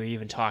who they were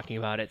even talking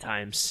about at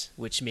times,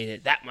 which made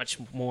it that much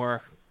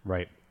more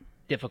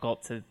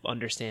difficult to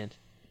understand.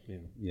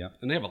 Yeah.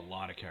 And they have a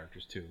lot of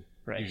characters too.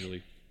 Right.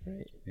 Usually.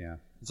 Right. Yeah.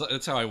 So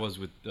that's how I was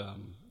with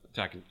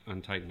Attack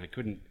on Titan. I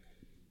couldn't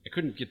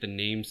get the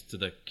names to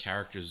the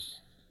characters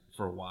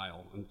for a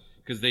while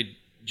because they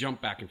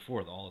jump back and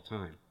forth all the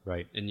time.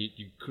 Right. And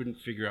you couldn't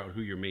figure out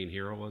who your main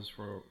hero was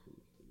for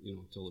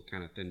until it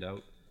kind of thinned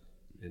out.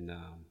 And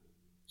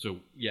so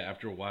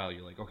after a while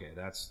you're like, okay,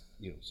 that's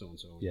so and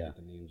so. Get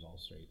the names all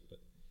straight. But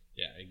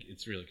yeah,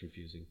 it's really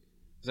confusing.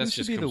 That's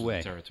just comes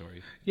with the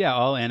territory. Yeah,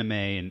 all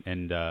anime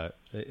and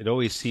it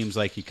always seems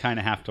like you kind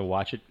of have to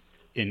watch it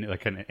in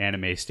like an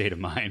anime state of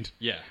mind.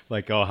 Yeah.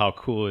 Like, oh, how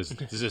cool does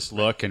this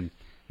look? And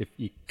if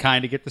you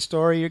kind of get the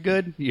story, you're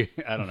good.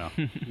 I don't know.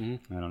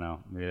 I don't know.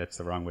 Maybe that's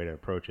the wrong way to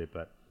approach it,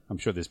 but I'm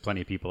sure there's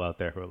plenty of people out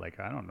there who are like,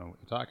 I don't know what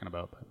you're talking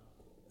about. But.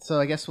 So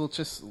I guess we'll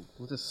just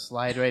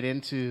slide right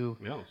into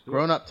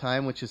Grown Up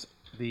Time, which is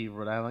the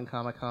Rhode Island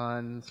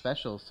Comic-Con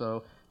special.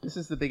 So this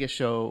is the biggest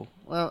show.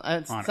 Well,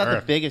 it's not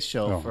the biggest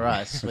show for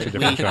us.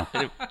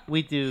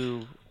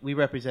 We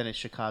represented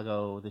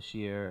Chicago this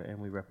year, and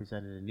we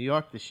represented in New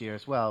York this year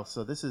as well.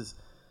 So this is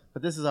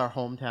our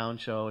hometown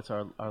show. It's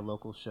our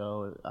local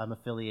show. I'm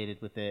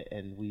affiliated with it,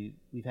 and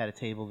we've had a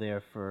table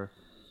there for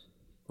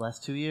the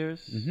last 2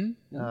 years.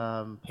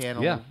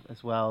 Panel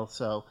as well.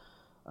 So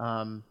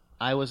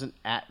I wasn't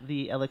at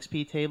the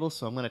LXP table,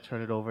 so I'm going to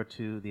turn it over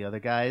to the other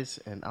guys,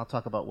 and I'll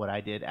talk about what I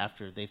did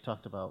after they've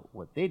talked about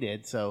what they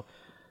did. So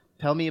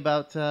tell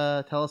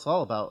us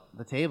all about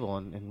the table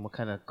and what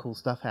kind of cool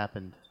stuff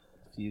happened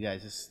for you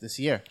guys this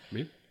year.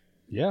 Me?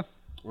 Yeah.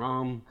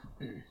 All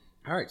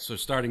right. So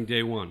starting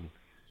day one,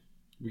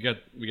 we got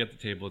the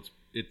table.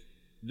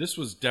 This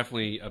was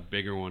definitely a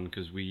bigger one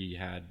because we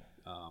had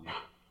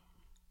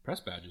press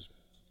badges,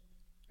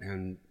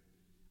 and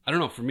I don't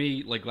know. For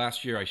me, like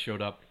last year, I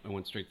showed up. I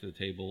went straight to the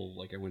table.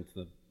 Like I went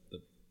to the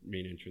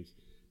main entrance.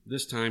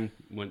 This time,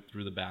 went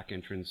through the back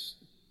entrance,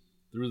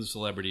 through the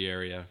celebrity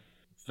area.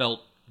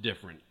 Felt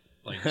different.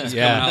 Like just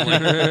coming out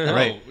like,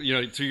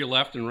 right. To your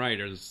left and right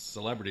are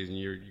celebrities, and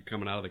you're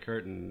coming out of the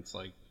curtain. And it's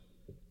like,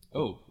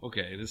 oh,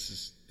 okay,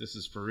 this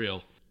is for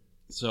real.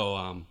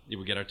 So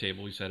we get our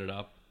table, we set it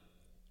up.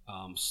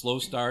 Slow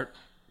start,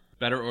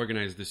 better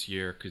organized this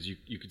year because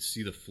you could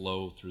see the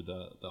flow through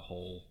the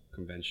whole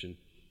convention.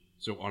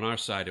 So on our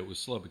side, it was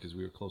slow because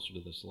we were closer to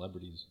the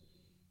celebrities,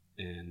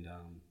 and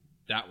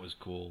that was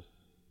cool.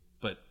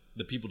 But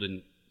the people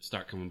didn't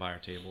start coming by our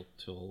table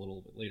till a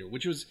little bit later,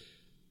 which was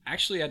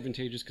actually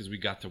advantageous because we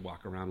got to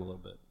walk around a little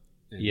bit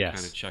and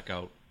kind of check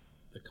out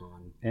the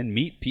con and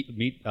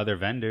meet other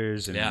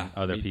vendors and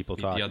other people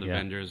talk. The other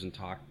vendors and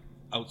talk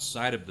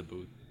outside of the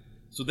booth.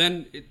 So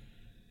then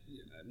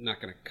I'm not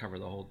going to cover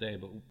the whole day,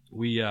 but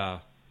we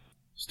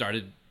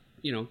started,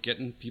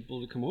 getting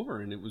people to come over,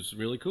 and it was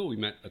really cool. We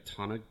met a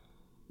ton of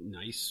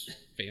nice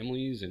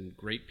families and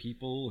great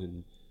people,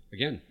 and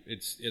again,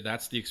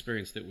 that's the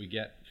experience that we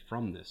get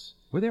from this.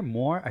 Were there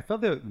more? I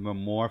felt there were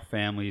more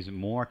families,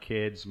 more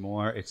kids,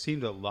 more. It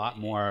seemed a lot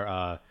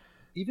more.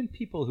 Even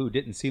people who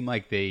didn't seem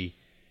like they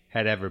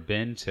had ever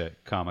been to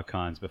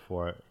Comic-Cons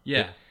before.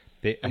 Yeah,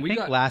 I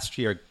think last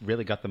year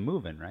really got them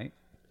moving, right?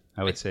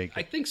 I would say.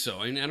 I think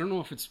so. And I don't know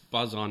if it's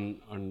buzz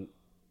on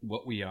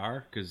what we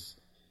are, because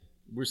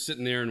we're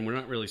sitting there and we're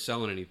not really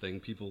selling anything.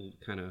 People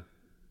kind of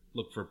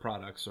look for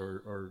products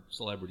or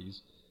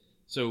celebrities.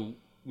 So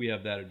we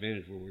have that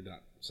advantage where we're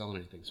not selling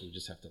anything. So we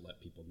just have to let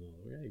people know,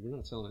 hey, we're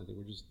not selling anything.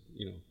 We're just,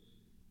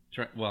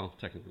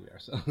 technically we are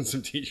selling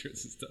some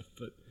T-shirts and stuff,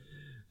 but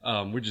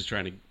we're just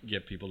trying to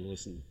get people to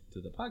listen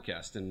to the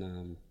podcast.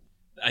 And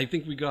I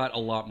think we got a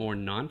lot more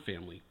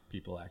non-family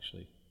people,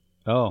 actually.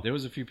 Oh. There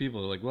was a few people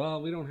who were like,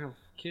 well, we don't have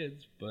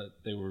kids, but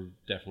they were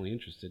definitely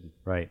interested.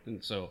 Right.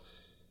 And so,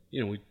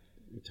 we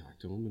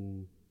talked to them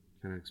and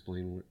kind of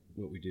explained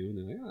what we do. And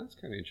they're like, oh, that's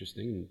kind of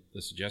interesting. And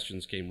the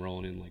suggestions came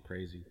rolling in like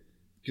crazy.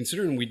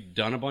 Considering we'd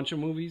done a bunch of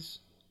movies,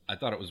 I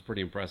thought it was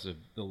pretty impressive,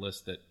 the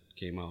list that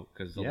came out,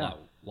 because a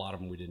lot of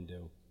them we didn't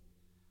do.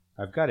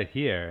 I've got it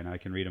here, and I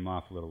can read them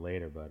off a little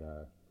later, but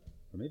or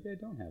maybe I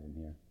don't have them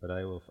here, but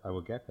I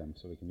will get them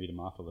so we can read them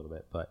off a little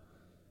bit. But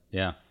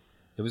yeah,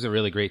 it was a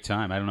really great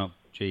time. I don't know,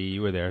 Jay,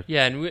 you were there.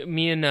 Yeah, and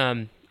me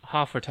and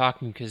Hoff were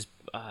talking because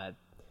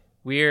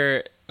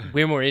we're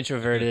more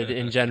introverted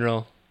in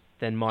general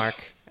than Mark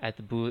at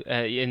the booth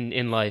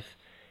in life.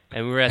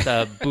 And we were at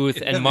the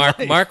booth, and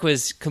Mark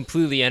was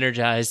completely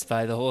energized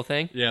by the whole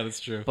thing. Yeah, that's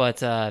true.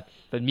 But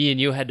me and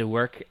you had to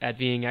work at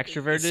being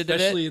extroverted,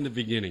 especially in the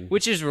beginning,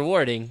 which is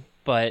rewarding.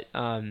 But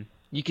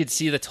you could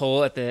see the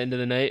toll at the end of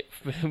the night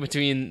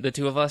between the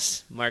two of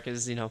us. Mark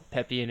is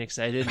peppy and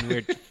excited, and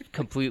we're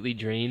completely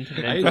drained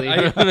mentally.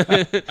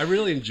 I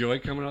really enjoy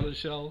coming on the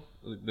show.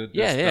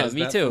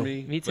 Me too.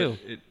 Me too.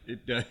 It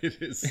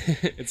is.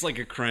 It's like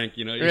a crank,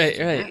 Right.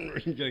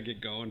 You gotta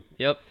get going.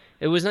 Yep.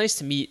 It was nice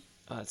to meet.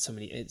 So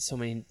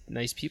many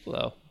nice people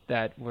though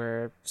that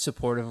were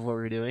supportive of what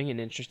we were doing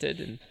and interested,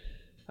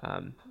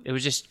 and it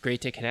was just great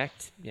to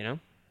connect.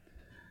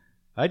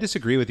 I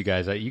disagree with you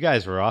guys. You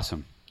guys were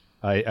awesome.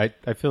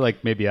 I feel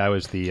like maybe I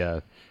was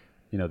the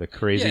the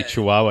crazy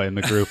Chihuahua in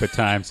the group at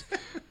times,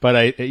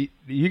 but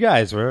you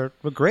guys were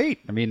great.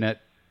 I mean,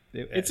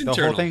 it's the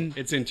internal. Whole thing...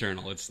 It's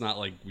internal. It's not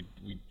like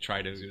we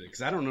try to,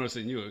 because I don't notice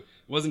it in you. It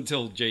wasn't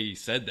until Jay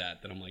said that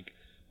I'm like,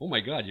 oh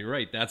my God, you're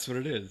right. That's what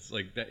it is.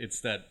 Like that.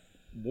 It's that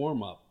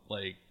warm up.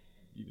 Like,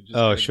 you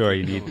just sure.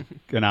 You need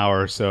an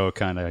hour or so,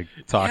 kind of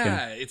talking.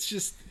 Yeah, it's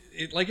just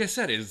like I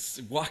said,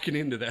 is walking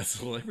into that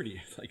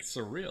celebrity. It's like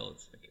surreal.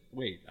 It's like,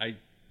 wait, I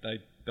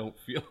don't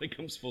feel like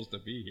I'm supposed to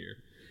be here.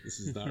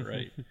 This is not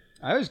right.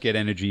 I always get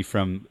energy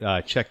from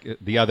check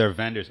the other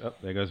vendors. Oh,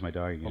 there goes my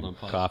dog again. Hold on,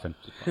 pause. Coughing.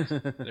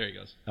 There he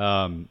goes.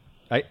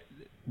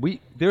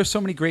 There are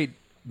so many great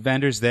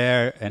vendors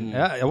there, and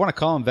I want to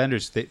call them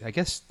vendors. I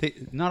guess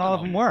not all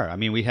of them were. I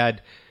mean, we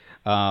had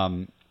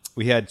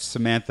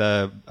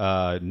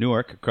Samantha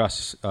Newark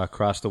across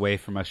the way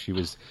from us. She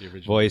was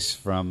voice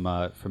from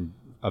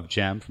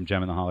Gem and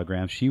the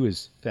Hologram. She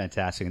was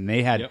fantastic, and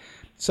they had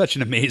such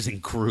an amazing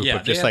group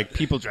of just like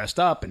people dressed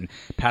up and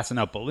passing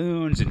out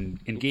balloons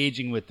and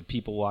engaging with the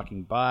people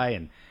walking by,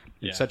 and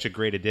it's such a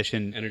great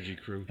addition. Energy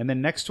crew. And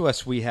then next to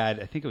us we had,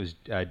 I think it was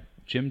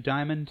Jim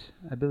Diamond,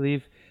 I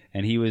believe,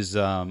 and he was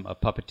a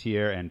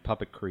puppeteer and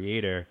puppet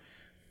creator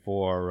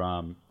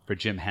for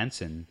Jim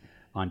Henson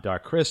on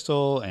Dark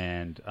Crystal,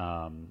 and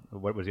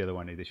what was the other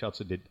one? He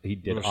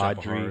did Little Shop of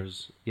Audrey.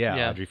 Horrors.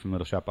 Yeah, Audrey from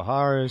Little Shop of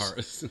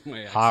Horrors.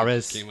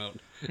 Horrors came out.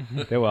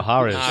 They were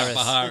horrors.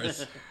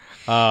 Horrors.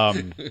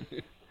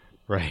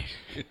 Right.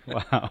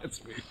 Wow.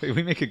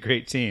 We make a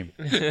great team.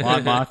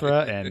 Mon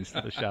Mothra and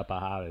the Shop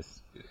of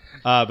Horrors.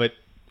 But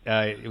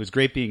it was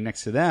great being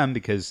next to them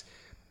because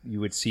you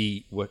would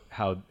see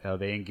how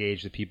they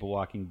engage the people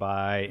walking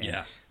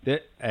by.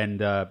 And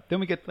then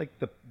we get like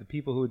the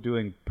people who are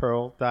doing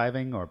pearl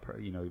diving or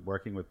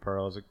working with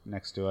pearls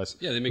next to us.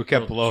 Yeah, they make who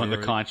kept pearl blowing the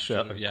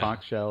jewelry.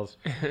 conch shells.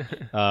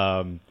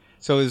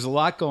 So there's a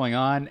lot going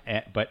on,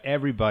 but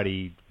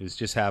everybody is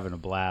just having a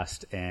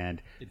blast.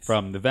 And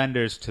from the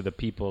vendors to the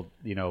people,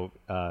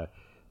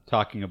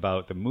 talking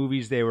about the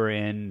movies they were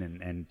in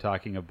and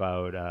talking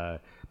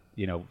about,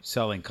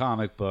 selling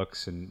comic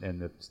books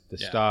and the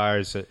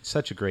stars. It's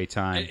such a great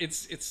time.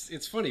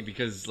 It's funny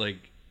because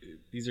like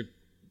these are,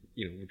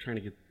 we're trying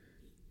to get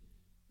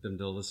them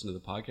to listen to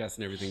the podcast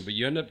and everything, but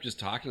you end up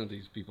just talking to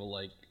these people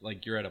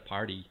like you're at a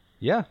party.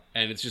 Yeah.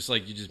 And it's just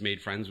like you just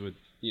made friends with,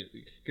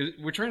 because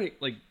we're trying to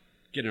like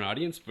get an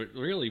audience, but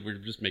really we're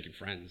just making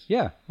friends.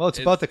 Yeah. Well, it's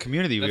about the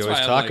community we always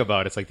talk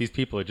about. It's like these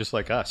people are just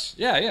like us.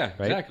 Yeah,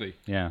 right? Exactly.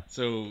 Yeah.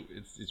 So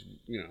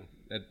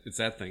it's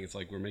that thing. It's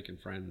like we're making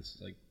friends.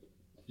 Like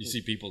you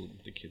see people,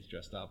 the kids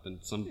dressed up in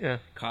some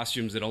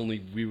costumes that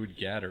only we would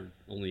get or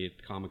only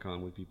at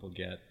Comic-Con would people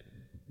get.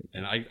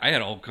 And I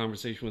had a whole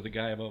conversation with a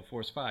guy about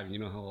Force 5. You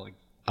know how like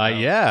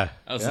I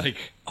was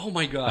like, oh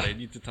my God, I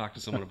need to talk to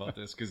someone about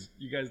this because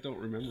you guys don't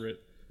remember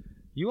it.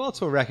 You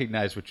also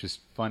recognized, which is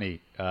funny,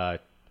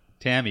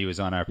 Tammy was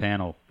on our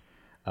panel,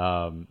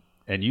 and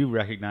you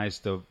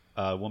recognized the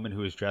woman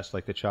who was dressed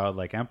like the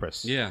childlike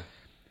empress. Yeah.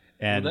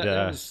 And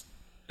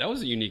that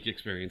was a unique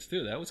experience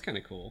too. That was kind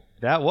of cool.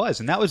 That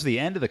was the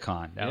end of the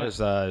con. That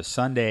was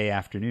Sunday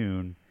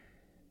afternoon,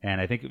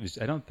 and I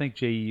don't think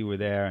Jay, you were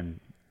there, and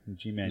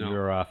G-Man, you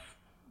were off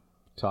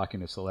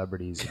talking to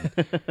celebrities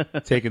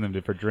and taking them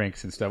for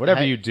drinks and stuff.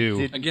 Whatever you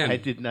do. I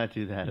did not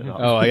do that at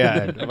all. Oh,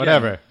 yeah.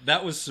 Whatever.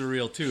 That was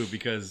surreal, too,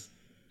 because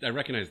I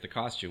recognized the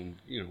costume.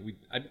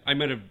 I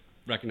might have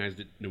recognized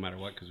it no matter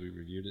what because we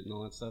reviewed it and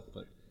all that stuff.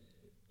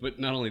 But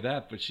not only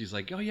that, but she's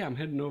like, oh, yeah, I'm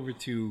heading over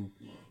to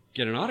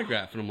get an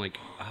autograph. And I'm like,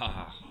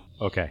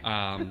 Okay.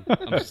 I'm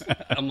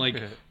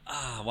like,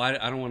 why?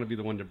 I don't want to be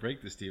the one to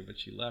break this to you. But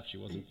she left. She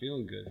wasn't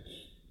feeling good.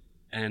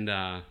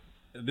 And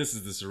this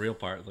is the surreal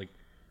part. Like,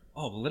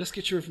 oh, well, let us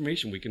get your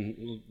information.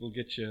 We'll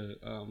get you.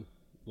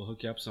 We'll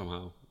hook you up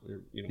somehow.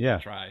 We'll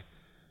try.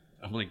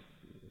 I'm like,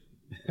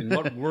 in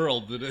what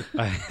world did it?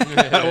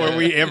 Were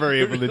we ever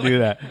able to do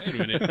that? Wait a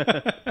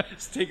minute.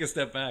 Let's take a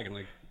step back and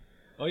like,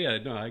 oh yeah,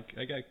 no,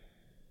 I got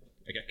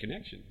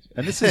connections.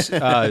 And this is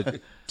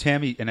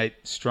Tammy and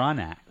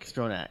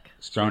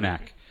Stronach.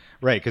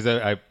 Right, because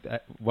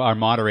our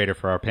moderator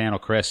for our panel,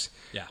 Chris.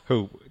 Yeah.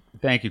 Who?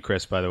 Thank you,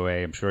 Chris. By the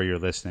way, I'm sure you're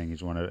listening.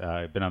 He's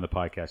been on the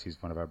podcast.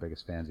 He's one of our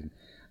biggest fans,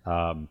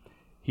 and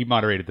he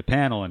moderated the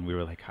panel. And we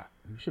were like,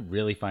 we should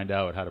really find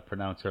out how to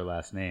pronounce her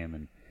last name.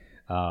 And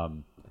I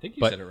think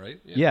you said it right.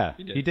 Yeah,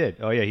 he did.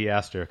 Oh yeah, he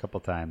asked her a couple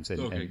times. And,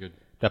 okay, good.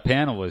 The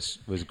panel was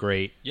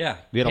great. Yeah,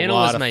 we had panel a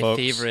lot was of my folks.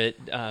 favorite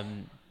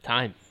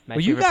time.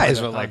 You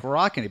guys were like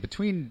rocking it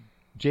between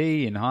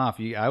Jay and Hoff.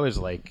 I was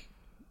like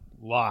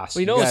lost.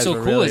 Well, what's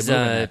so cool is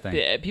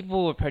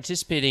people were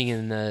participating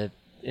in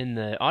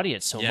the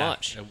audience so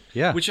much.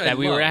 Yeah, which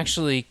we were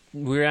actually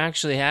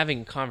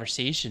having a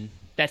conversation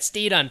that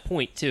stayed on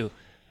point too.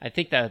 I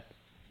think that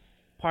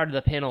part of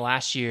the panel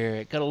last year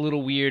it got a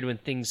little weird when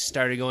things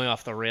started going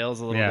off the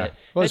rails a little bit.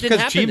 Well, it's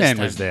because G-Man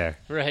was there,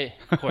 right?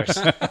 Of course,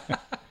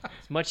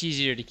 it's much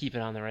easier to keep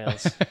it on the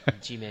rails.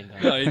 G-Man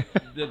going.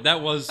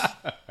 That was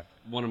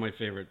one of my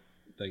favorite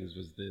things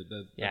was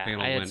the Yeah,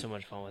 panel I had went so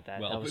much fun with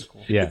that. well. That was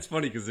cool. Yeah. It's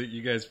funny because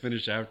you guys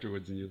finish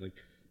afterwards and you're like,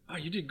 oh,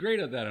 you did great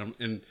at that.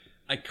 And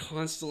I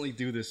constantly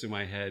do this in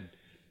my head,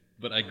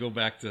 but I go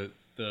back to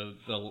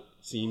the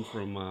scene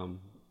from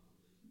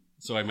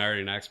So I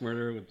Married an Axe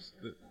Murderer with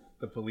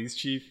the police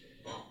chief.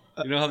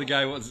 You know how the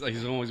guy was?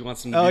 He always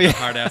wants him to be the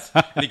hard ass,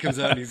 and he comes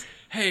out and he's,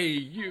 "Hey,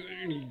 you!"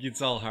 And he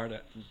gets all hard.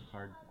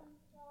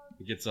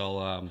 He gets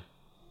all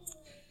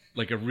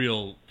like a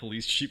real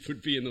police chief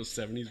would be in those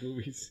 '70s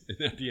movies.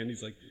 And at the end,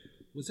 he's like,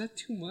 "Was that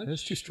too much?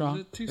 That's too strong.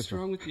 Was that too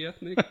strong with the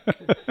ethnic?"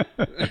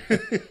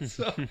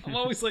 So I'm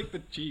always like the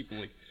chief.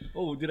 I'm like,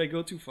 "Oh, did I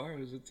go too far?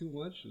 Was it too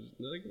much?"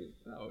 No,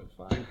 it's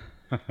fine.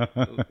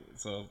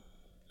 So,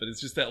 but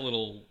it's just that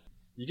little.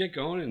 You get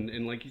going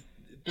and like.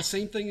 The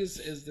same thing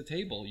as the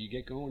table. You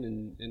get going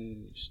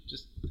and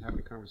just having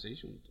a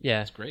conversation.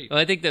 Yeah, it's great. Well,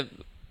 I think the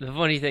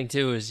funny thing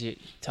too is you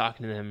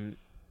talking to them,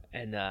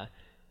 and they're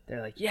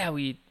like, "Yeah,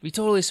 we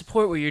totally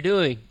support what you're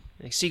doing."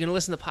 Like, so you gonna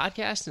listen to the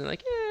podcast? And they're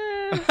like,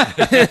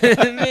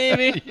 "Yeah,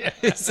 maybe."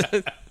 Yeah.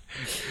 So,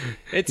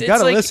 you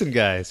gotta like, listen,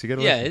 guys. You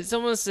gotta listen. Yeah, it's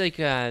almost like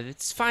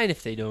it's fine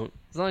if they don't,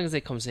 as long as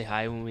they come say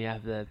hi when we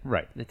have the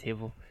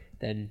table.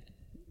 Then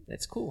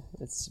that's cool.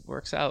 It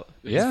works out.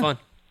 It's fun.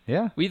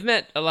 Yeah. We've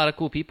met a lot of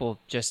cool people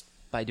just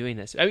by doing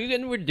this. I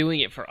mean, we're doing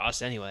it for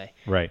us anyway.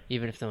 Right.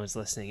 Even if no one's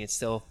listening, it's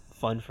still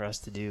fun for us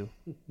to do.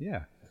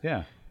 Yeah.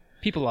 Yeah.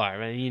 People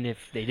are. I mean, if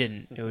they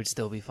didn't, it would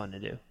still be fun to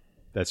do.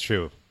 That's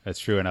true. That's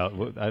true. And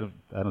I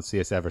don't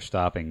see us ever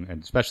stopping,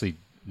 and especially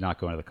not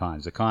going to the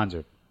cons. The cons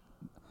are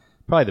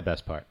probably the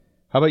best part.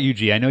 How about you,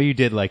 G? I know you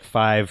did like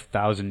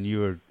 5,000.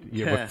 You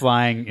were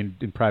flying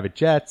in private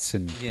jets,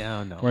 and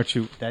no, weren't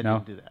you?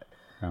 Didn't do that.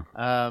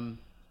 No.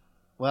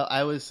 Well,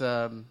 I was.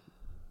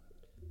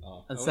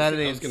 On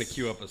Saturday, I was going to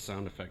queue up a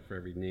sound effect for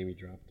every name he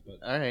dropped. But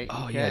all right,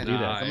 do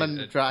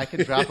that. I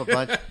can drop a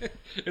bunch.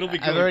 It'll be.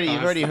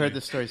 You've already heard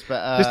the stories,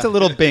 but just a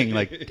little bing,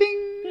 like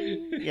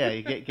ding. Yeah,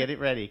 you get it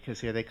ready because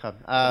here they come.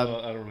 I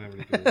don't have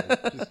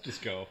anything.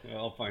 Just go.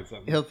 I'll find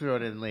something. He'll throw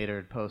it in later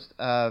in post.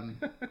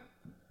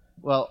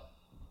 Well,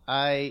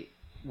 I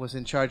was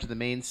in charge of the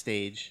main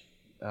stage,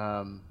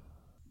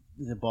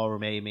 the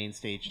Ballroom A main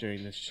stage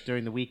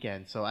during the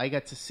weekend, so I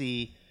got to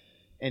see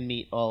and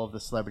meet all of the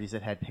celebrities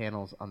that had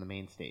panels on the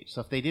main stage.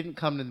 So if they didn't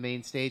come to the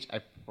main stage,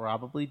 I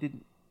probably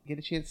didn't get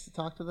a chance to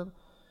talk to them.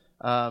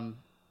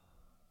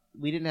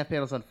 We didn't have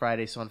panels on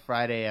Friday, so on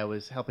Friday I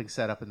was helping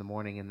set up in the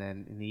morning, and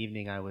then in the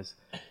evening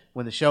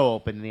when the show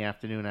opened in the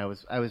afternoon, I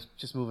was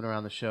just moving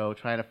around the show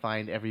trying to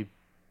find every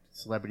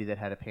celebrity that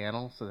had a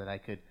panel so that I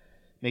could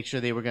make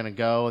sure they were going to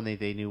go and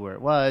they knew where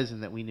it was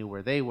and that we knew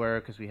where they were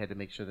because we had to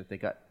make sure that they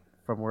got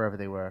from wherever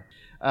they were.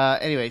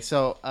 Anyway,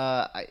 so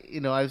I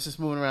was just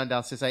moving around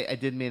downstairs. I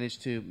did manage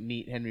to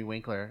meet Henry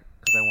Winkler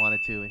because I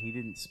wanted to, and he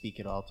didn't speak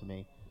at all to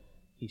me.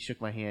 He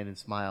shook my hand and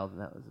smiled, and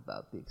that was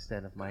about the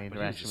extent of my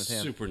interaction with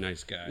him. Super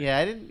nice guy.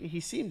 Yeah, he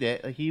seemed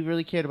it. Like, he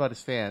really cared about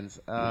his fans.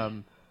 I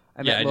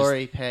met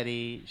Lori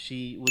Petty.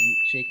 She wouldn't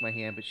shake my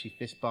hand, but she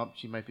fist bumped.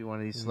 She might be one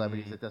of these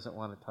celebrities that doesn't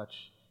want to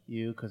touch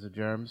you because of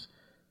germs.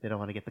 They don't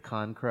want to get the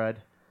con crud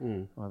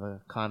or the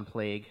con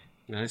plague.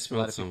 I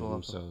smelled some of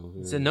them, so...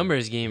 It's a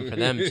numbers game for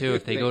them, too,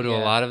 if they go to a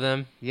lot of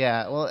them.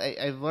 Yeah, well,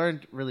 I've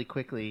learned really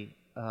quickly,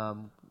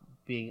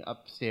 being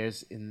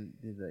upstairs in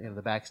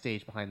the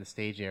backstage behind the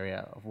stage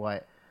area, of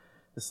what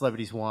the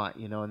celebrities want,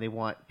 and they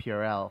want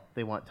Purell.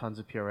 They want tons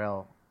of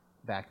Purell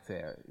back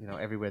there,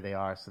 everywhere they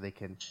are, so they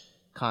can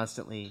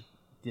constantly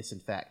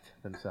disinfect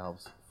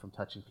themselves from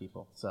touching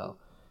people. So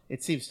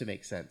it seems to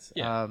make sense.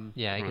 Yeah,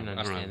 I can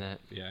understand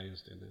that. Yeah, I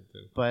understand that,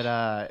 too.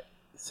 But,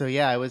 so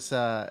yeah, I was...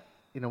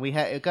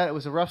 it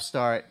was a rough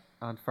start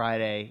on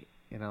Friday.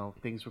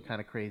 Things were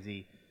kind of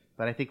crazy,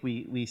 but I think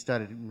we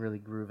started really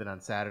grooving on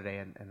Saturday,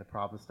 and the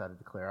problems started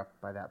to clear up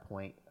by that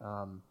point.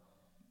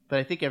 But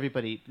I think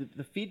everybody,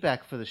 the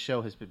feedback for the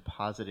show has been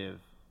positive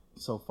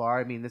so far.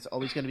 I mean, there's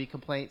always going to be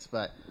complaints,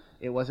 but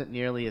it wasn't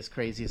nearly as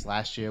crazy as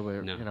last year,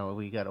 where we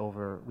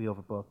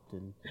overbooked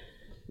and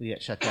we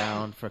got shut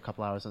down for a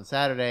couple hours on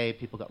Saturday.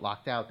 People got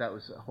locked out. That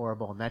was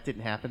horrible, and that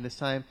didn't happen this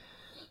time.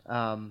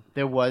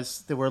 There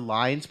were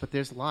lines, but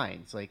there's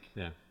lines.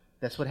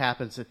 That's what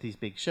happens at these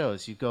big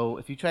shows.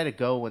 If you try to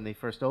go when they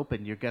first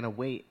open, you're gonna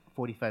wait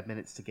 45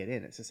 minutes to get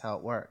in. It's just how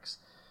it works.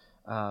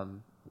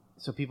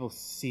 So people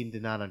seem to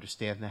not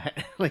understand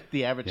that. Like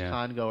the average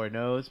con goer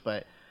knows,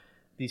 but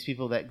these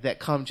people that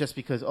come just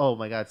because, oh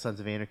my God, Sons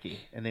of Anarchy,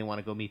 and they want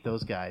to go meet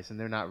those guys, and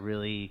they're not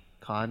really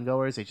con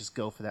goers. They just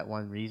go for that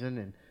one reason,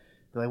 and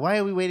they're like, why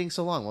are we waiting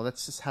so long? Well,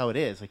 that's just how it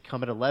is. Like,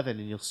 come at 11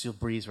 and you'll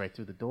breeze right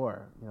through the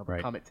door.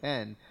 But come at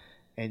 10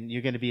 and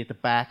you're going to be at the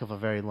back of a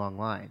very long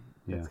line.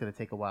 Yeah. It's going to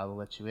take a while to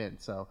let you in.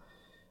 So,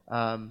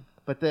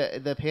 but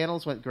the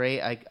panels went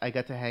great. I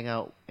got to hang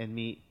out and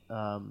meet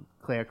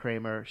Claire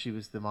Kramer. She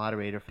was the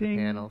moderator for the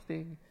panels.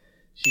 Ding.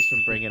 She's from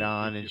Bring It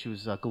On, and she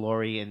was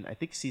Glory in, I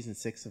think, season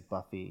 6 of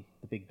Buffy,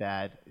 the Big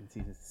Bad, in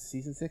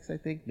season 6, I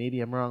think. Maybe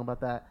I'm wrong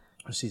about that.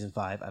 Or season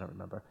 5, I don't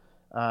remember.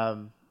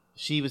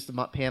 She was the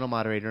panel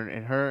moderator,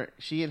 and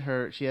she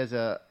has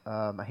a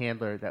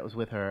handler that was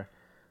with her.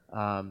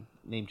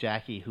 named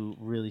Jackie who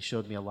really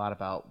showed me a lot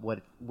about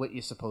what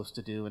you're supposed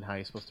to do and how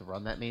you're supposed to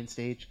run that main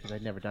stage because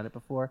I'd never done it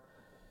before.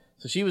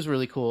 So she was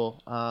really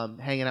cool.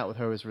 Hanging out with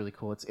her was really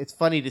cool. It's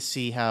funny to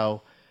see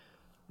how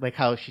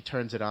she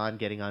turns it on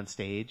getting on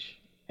stage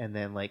and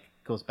then like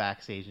goes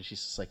backstage and she's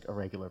just like a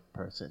regular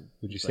person.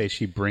 Would you say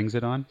she brings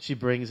it on? She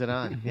brings it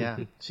on. Yeah,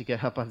 she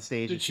get up on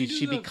stage and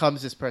she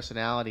becomes this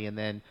personality, and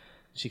then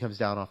she comes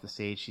down off the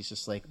stage. She's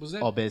just like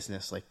all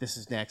business. Like this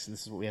is next, and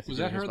this is what we have to do. Was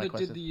that her that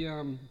did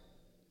the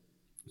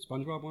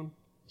SpongeBob one?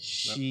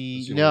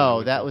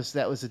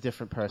 That was a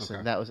different person.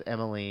 Okay. That was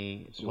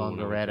Emily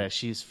Longaretta.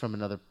 She's from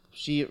another.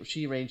 She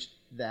arranged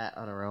that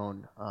on her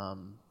own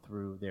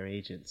through their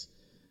agents.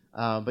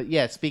 But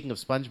yeah, speaking of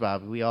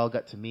SpongeBob, we all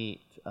got to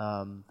meet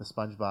the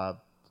SpongeBob,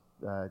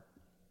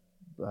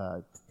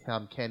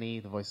 Tom Kenny,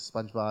 the voice of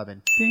SpongeBob,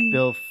 and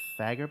Bill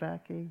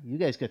Fagerbakke. You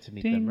guys got to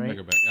meet them, right?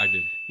 Fagerbakke, I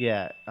did.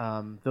 Yeah,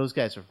 those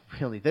guys were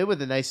they were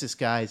the nicest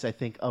guys I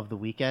think of the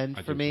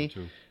weekend for me.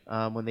 So too.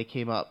 When they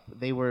came up,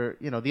 they were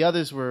the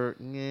others were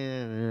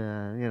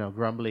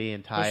grumbly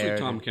and tired. Especially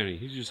Tom Kenny.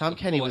 He's just Tom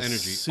Kenny was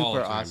energy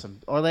super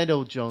awesome.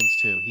 Orlando Jones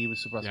too. He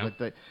was super awesome.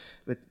 Yeah.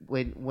 But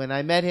when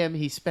I met him,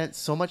 he spent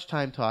so much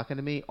time talking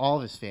to me. All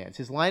of his fans.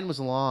 His line was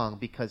long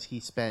because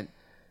he spent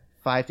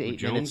 5 to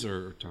 8 minutes. Jones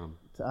or Tom?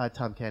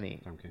 Tom Kenny.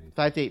 Tom Kenny.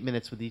 5 to 8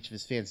 minutes with each of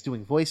his fans,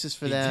 doing voices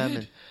for them.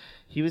 And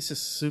he was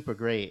just super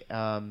great.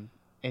 And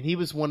he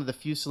was one of the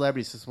few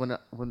celebrities. Because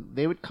when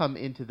they would come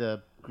into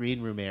the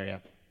green room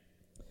area,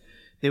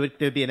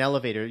 there'd be an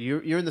elevator.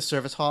 You're in the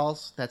service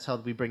halls. That's how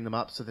we bring them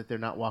up, so that they're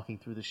not walking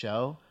through the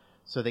show.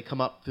 So they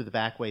come up through the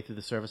back way through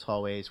the service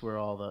hallways where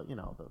all the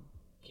the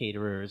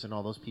caterers and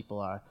all those people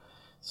are.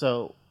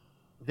 So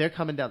they're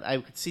coming down. I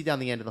could see down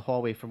the end of the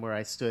hallway from where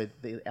I stood,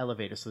 the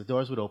elevator. So the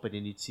doors would open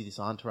and you'd see this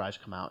entourage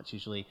come out. It's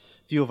usually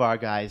a few of our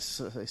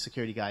guys,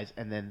 security guys,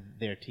 and then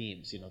their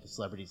teams, the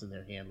celebrities and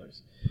their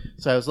handlers.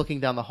 So I was looking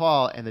down the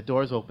hall and the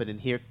doors open, and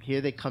here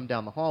they come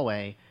down the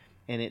hallway,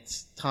 and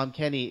it's Tom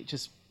Kenny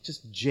just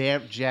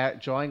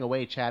chattering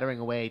away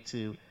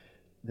to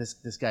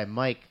this guy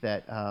Mike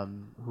that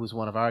who's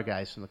one of our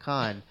guys from the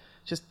con,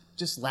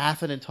 just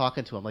laughing and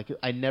talking to him. Like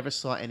I never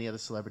saw any other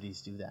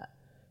celebrities do that.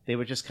 They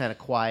were just kind of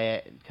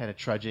quiet and kind of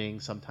trudging.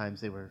 Sometimes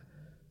they were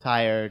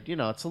tired.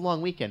 It's a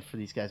long weekend for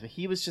these guys, but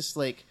he was just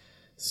like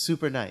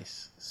super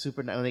nice.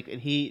 Like,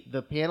 and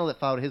the panel that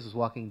followed his was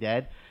Walking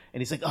Dead,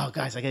 and he's like, "Oh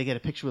guys, I gotta get a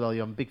picture with all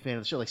you. I'm a big fan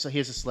of the show." Like, so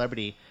here's a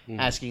celebrity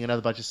asking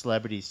another bunch of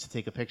celebrities to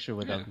take a picture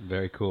with him.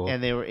 Very cool.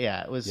 And they were,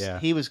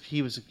 he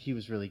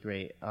was really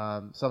great.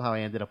 Somehow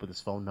I ended up with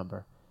his phone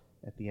number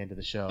at the end of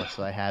the show,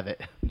 so I have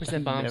it. What's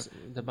that bomb?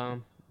 The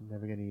bomb.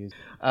 Never going to use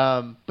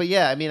it. But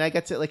yeah, I mean, I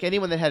got to, like,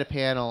 anyone that had a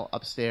panel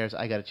upstairs,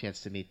 I got a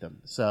chance to meet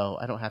them. So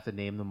I don't have to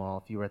name them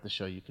all. If you were at the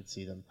show, you could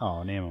see them.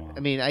 Oh, name them all.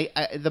 I mean,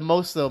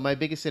 my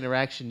biggest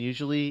interaction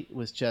usually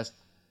was just,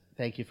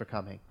 thank you for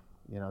coming.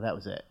 That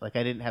was it. Like,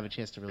 I didn't have a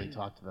chance to really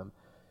talk to them.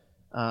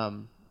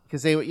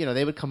 Because they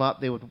would come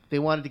up, they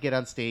wanted to get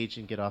on stage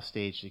and get off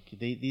stage.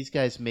 These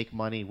guys make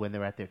money when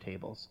they're at their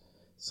tables.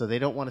 So they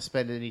don't want to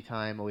spend any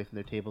time away from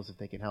their tables if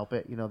they can help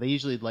it. They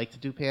usually like to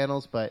do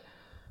panels, but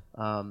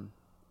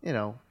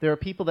there are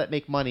people that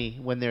make money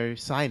when they're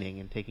signing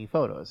and taking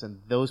photos, and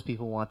those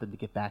people want them to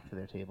get back to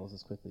their tables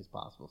as quickly as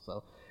possible.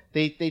 So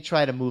they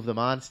try to move them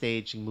on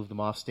stage and move them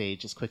off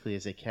stage as quickly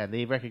as they can.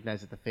 They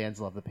recognize that the fans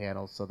love the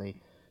panels, so they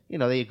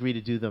agree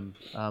to do them.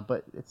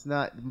 But it's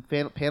not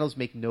panels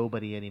make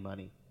nobody any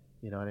money.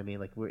 You know what I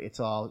mean? Like it's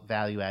all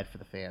value add for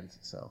the fans.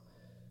 So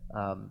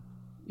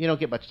you don't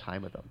get much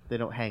time with them. They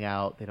don't hang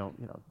out. They don't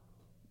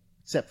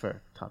except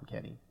for Tom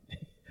Kenny.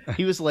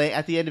 He was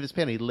at the end of his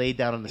panel. He laid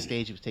down on the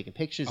stage. He was taking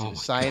pictures. He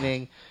was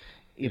signing.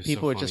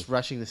 People were just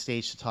rushing the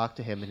stage to talk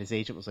to him, and his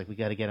agent was like, "We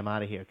got to get him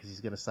out of here because he's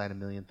going to sign a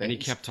million things." And he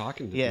kept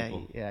talking to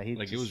people.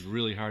 It was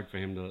really hard for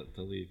him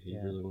to leave. He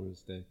really wanted to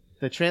stay.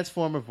 The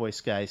Transformer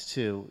voice guys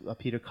too,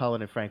 Peter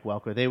Cullen and Frank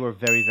Welker. They were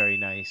very, very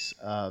nice.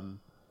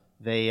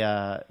 There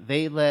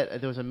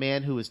was a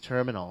man who was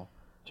terminally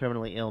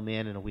ill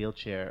man in a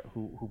wheelchair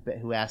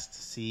who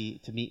asked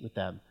to meet with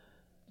them.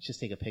 Just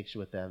take a picture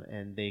with them,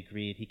 and they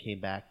agreed. He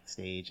came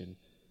backstage and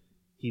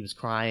he was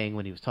crying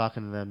when he was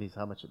talking to them. He's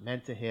how much it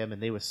meant to him,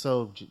 and they were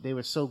so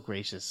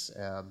gracious.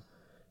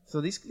 So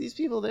these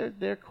people,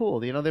 they're cool,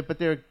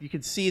 but you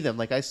can see them.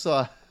 Like I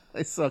saw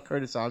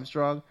Curtis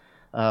Armstrong,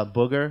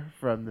 Booger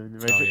from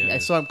the. I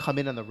saw him come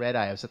in on the red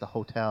eye. I was at the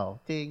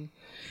hotel, ding,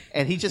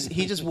 and he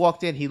just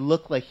walked in. He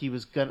looked like he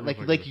was gonna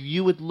like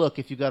you would look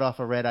if you got off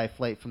a red eye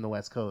flight from the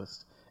West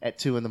Coast at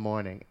 2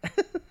 a.m.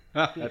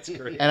 That's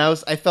great. And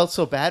I felt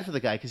so bad for the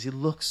guy because he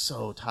looked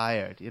so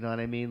tired. You know what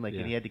I mean? Like,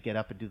 and he had to get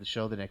up and do the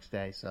show the next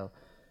day. So,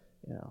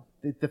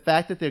 the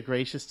fact that they're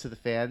gracious to the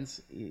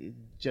fans,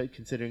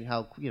 considering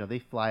how they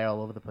fly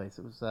all over the place,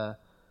 it was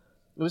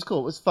cool.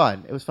 It was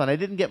fun. I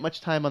didn't get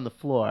much time on the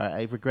floor.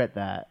 I regret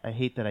that. I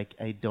hate that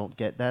I don't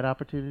get that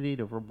opportunity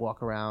to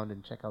walk around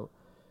and check out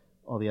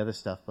all the other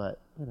stuff. But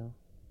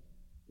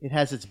it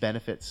has its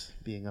benefits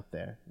being up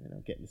there.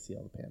 Getting to see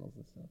all the panels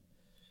and stuff.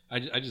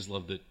 I just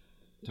love that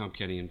Tom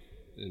Kenny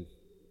and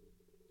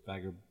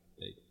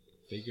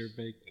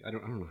I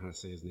don't know how to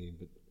say his name,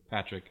 but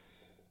Patrick.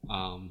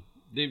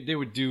 They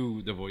would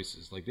do the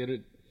voices like they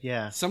did.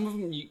 Yeah. Some of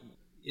them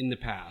in the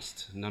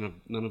past, none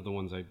of the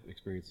ones I've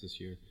experienced this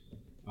year.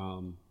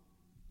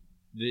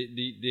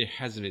 They're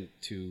hesitant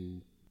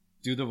to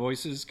do the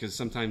voices because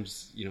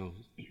sometimes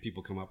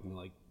people come up and they're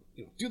like,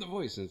 do the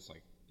voice, and it's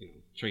like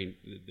trained.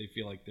 They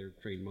feel like they're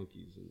trained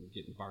monkeys and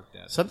getting barked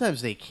at.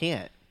 Sometimes they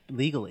can't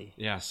legally.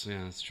 Yes,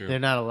 yeah, that's true. They're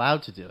not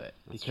allowed to do it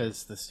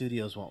because the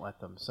studios won't let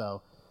them.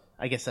 So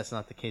I guess that's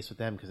not the case with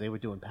them because they were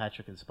doing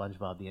Patrick and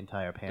SpongeBob the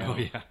entire panel. Oh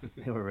yeah,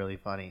 they were really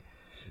funny.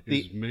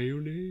 Is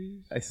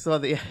mayonnaise? I saw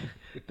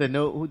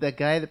that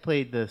guy that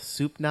played the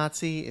soup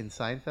Nazi in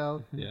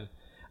Seinfeld. Yeah.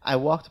 I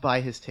walked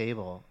by his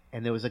table,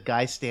 and there was a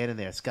guy standing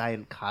there. This guy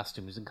in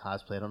costume. He was in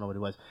cosplay. I don't know what he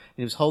was. And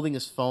he was holding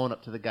his phone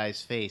up to the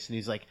guy's face, and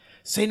he's like,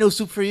 "Say no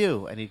soup for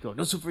you." And he'd go,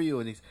 "No soup for you."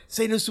 And he's,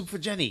 "Say no soup for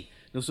Jenny.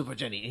 No soup for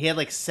Jenny." And he had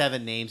like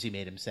 7 names he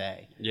made him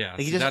say. Yeah.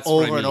 Like, he just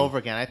over and over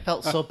again. I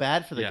felt so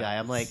bad for the guy.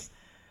 I'm like,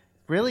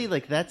 really?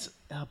 Like, that's...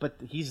 but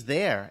he's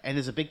there, and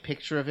there's a big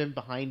picture of him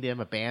behind him,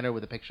 a banner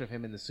with a picture of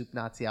him in the soup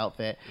Nazi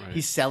outfit. Right.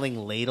 He's selling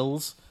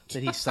ladles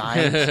that he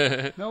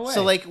signs. No way.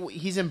 So, like,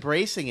 he's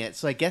embracing it,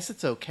 so I guess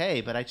it's okay,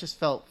 but I just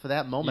felt, for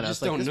that moment, I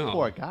was like, this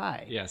poor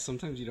guy. Yeah,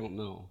 sometimes you don't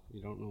know.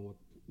 You don't know what...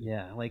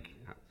 Yeah, like...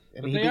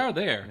 But they are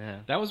there. Yeah.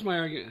 That was my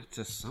argument.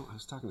 I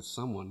was talking to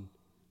someone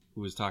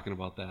who was talking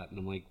about that, and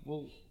I'm like,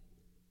 well,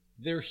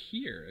 they're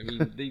here. I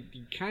mean,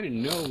 you kind of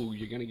know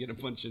you're going to get a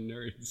bunch of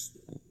nerds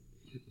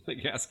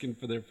like asking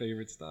for their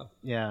favorite stuff.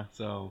 Yeah.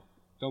 So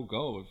don't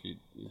go if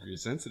you're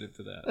sensitive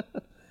to that.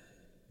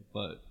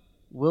 But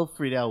Will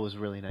Friedle was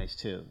really nice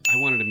too. I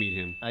wanted to meet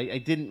him. I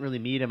didn't really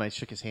meet him. I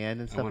shook his hand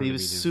and stuff, but he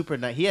was super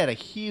nice. He had a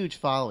huge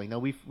following. Now,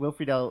 Will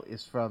Friedle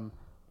is from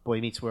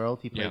Boy Meets World.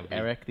 He played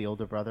Eric, the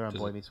older brother on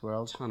Boy Meets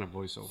World. A ton of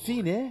voiceover.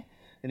 Fine.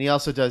 And he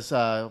also does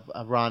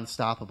Ron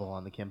Stoppable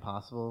on the Kim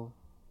Possible.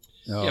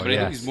 Oh, yeah, but I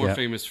think he's more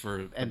famous for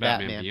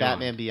Batman Beyond.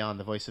 Batman Beyond,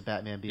 the voice of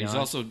Batman Beyond. He's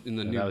also in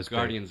the new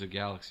Guardians of the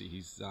Galaxy.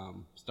 He's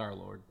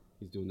Star-Lord.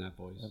 He's doing that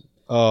voice.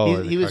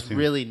 Oh, he was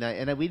really nice.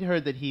 And we'd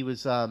heard that he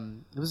was,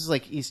 it was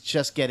like he's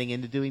just getting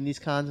into doing these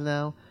cons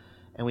now.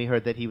 And we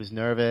heard that he was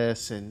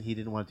nervous and he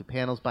didn't want to do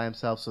panels by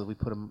himself, so we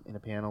put him in a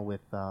panel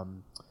with,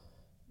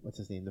 what's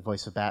his name, the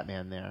voice of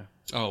Batman there.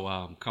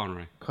 Oh,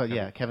 Conroy.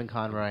 Kevin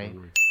Conroy.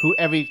 Who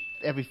every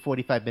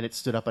 45 minutes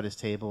stood up at his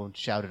table and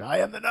shouted, "I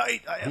am the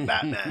Knight! I am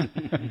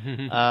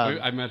Batman!"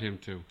 I met him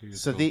too.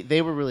 So cool.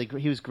 They were really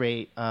great. He was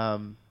great.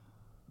 But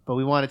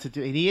we wanted to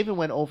do... And he even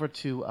went over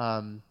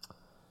to...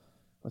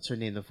 what's her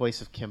name? The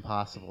voice of Kim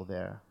Possible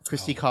there.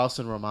 Christy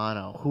Carlson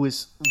Romano, who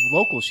is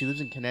local. She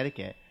lives in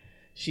Connecticut.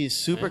 She is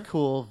super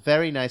cool,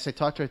 very nice. I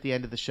talked to her at the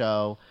end of the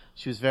show.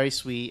 She was very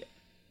sweet.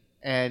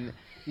 And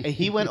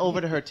he went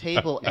over to her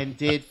table and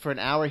for an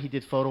hour, he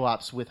did photo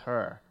ops with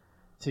her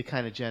to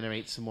kind of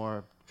generate some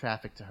more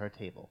traffic to her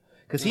table.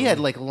 Because he had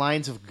like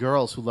lines of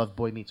girls who loved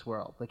Boy Meets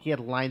World. Like he had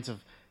lines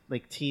of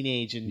like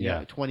teenage and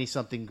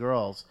 20-something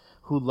girls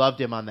who loved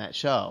him on that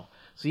show.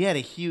 So he had a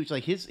huge,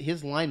 like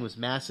his line was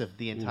massive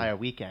the entire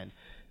weekend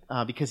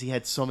because he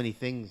had so many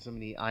things, so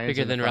many irons.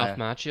 Bigger than Ralph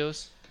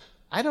Macchio's?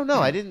 I don't know.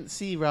 I didn't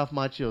see Ralph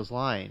Macchio's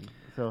line.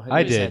 So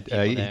I did.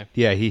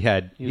 He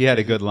had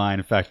a good line.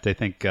 In fact, I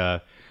think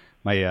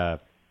my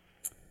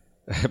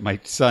my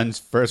son's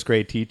first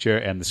grade teacher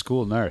and the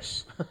school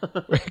nurse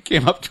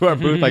came up to our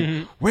booth like,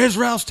 "Where's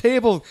Ralph's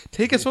table?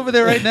 Take us over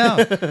there right now."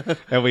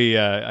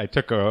 And I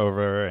took her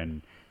over,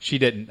 and she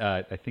didn't.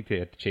 I think they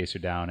had to chase her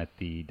down at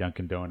the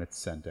Dunkin' Donuts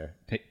Center.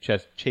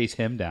 Chase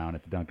him down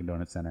at the Dunkin'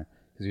 Donuts Center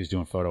because he was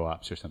doing photo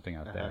ops or something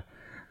out there.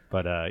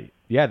 But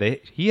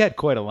he had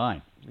quite a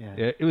line.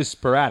 Yeah. It was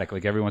sporadic.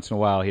 Like every once in a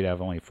while, he'd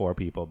have only 4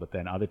 people, but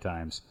then other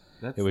times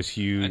it was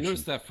huge. I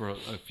noticed that for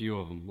a few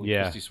of them. Like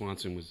Christy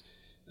Swanson was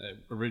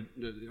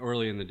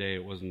early in the day.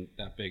 It wasn't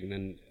that big, and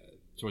then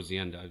towards the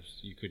end,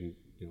 you couldn't.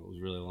 It was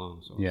really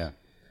long. So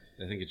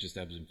I think it just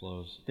ebbs and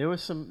flows. There were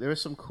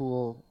some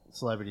cool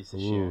celebrities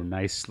this year.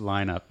 Nice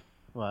lineup.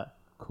 What?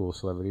 Cool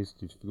celebrities.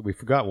 We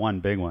forgot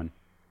one big one.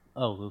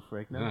 Oh, Lou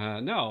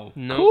Ferrigno? No.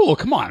 Cool,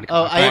 come on.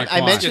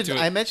 I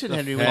mentioned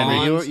Henry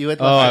Winkler. You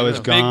had I was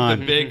gone.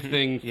 The big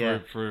thing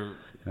for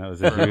that was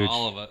for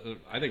all of us.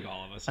 I think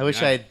all of us. I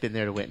wish I had been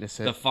there to witness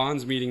it. The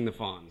Fonz meeting the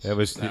Fonz. It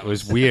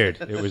was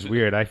weird. It was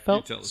weird. I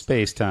felt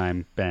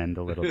space-time bend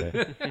a little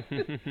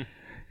bit.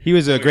 He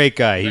was a great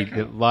guy. He had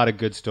a lot of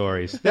good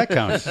stories. That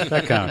counts.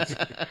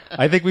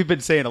 I think we've been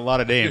saying a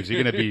lot of names.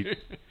 You're going to be,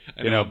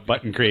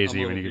 button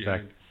crazy when you get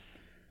back.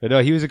 But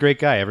no, he was a great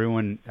guy.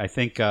 Everyone, I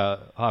think,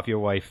 Hoff, your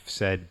wife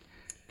said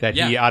that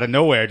he out of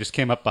nowhere just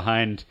came up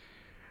behind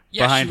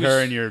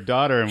her and your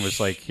daughter and was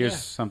like, "Here's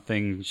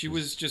something." She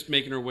was just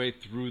making her way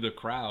through the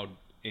crowd,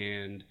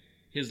 and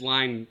his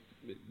line,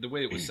 the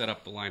way it was set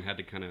up, the line had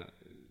to kind of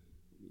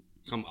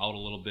come out a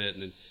little bit,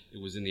 and then it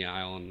was in the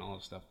aisle and all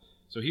that stuff.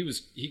 So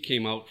he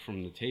came out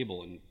from the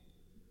table and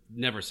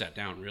never sat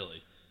down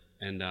really,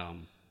 and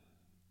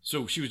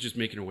so she was just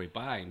making her way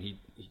by, and he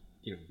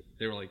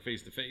they were like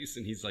face to face,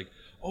 and he's like,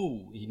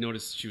 he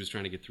noticed she was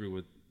trying to get through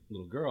with a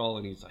little girl,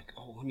 and he's like,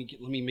 let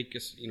me make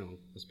us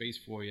a space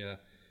for you.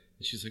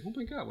 And she's like, "Oh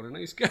my god, what a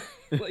nice guy!"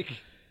 like,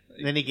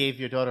 then he gave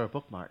your daughter a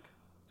bookmark.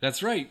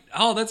 That's right.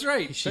 Oh, that's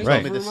right. She Thanks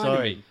told me for the reminding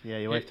story. me. Yeah,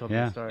 your wife told me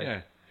the story.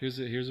 Yeah.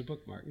 Here's a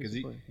bookmark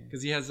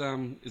because he has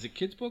is it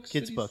kids books?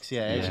 Kids books,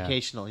 yeah, Yeah.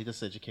 educational. He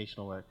does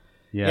educational work.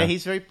 Yeah. Yeah,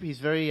 he's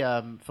very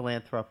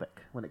philanthropic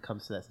when it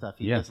comes to that stuff.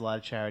 He Yeah. does a lot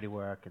of charity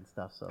work and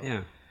stuff. So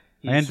Yeah.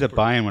 I ended up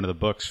buying one of the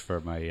books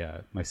for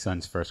my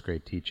son's first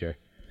grade teacher.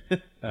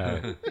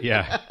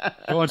 Yeah,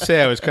 I won't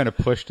say I was kind of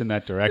pushed in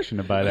that direction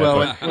to buy that.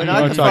 Well, book. when We won't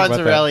Uncle talk about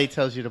that. Fonzarelli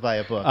tells you to buy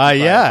a book, you buy a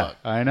Yeah, book.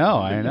 I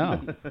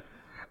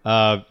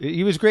know.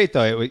 He was great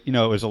though. It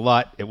was a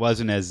lot. It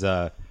wasn't as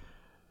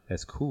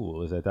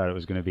cool as I thought it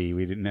was going to be.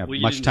 We didn't have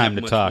much time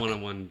to talk.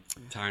 One-on-one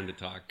time to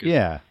talk.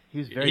 Yeah, He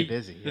was very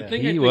busy. The Yeah.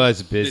 thing I he think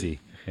was busy.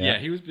 Yeah,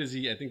 he was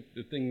busy. I think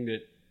the thing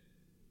that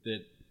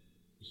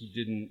he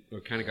didn't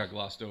or kind of got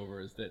glossed over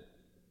is that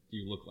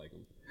you look like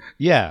him.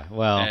 Yeah,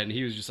 well, And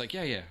he was just like,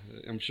 yeah,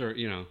 I'm sure,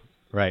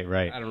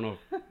 right. I don't know.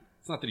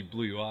 It's not that he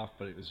blew you off,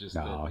 but it was just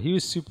No, that he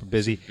was super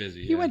busy.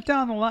 He went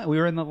down the line. We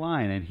were in the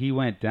line, and he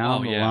went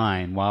down the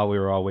line while we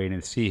were all waiting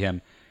to see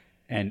him,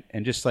 and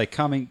just like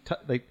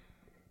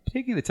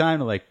taking the time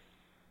to like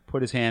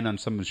put his hand on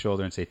someone's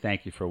shoulder and say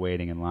thank you for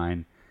waiting in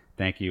line.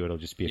 Thank you. It'll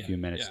just be a few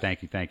minutes. Yeah.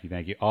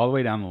 Thank you. All the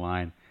way down the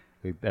line.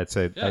 That's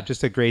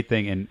just a great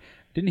thing. And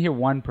didn't hear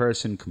one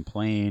person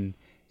complain.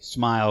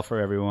 Smile for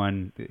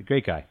everyone.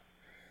 Great guy.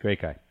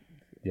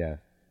 Yeah.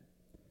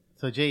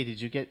 So Jay,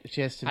 did you get a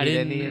chance to meet I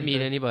didn't any? meet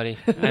anybody.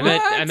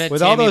 I met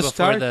With all Tammy those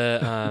before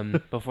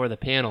stars? before the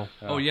panel.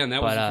 Oh, yeah, and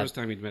that was But, the first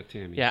time he'd met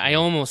Tammy. Yeah, I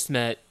almost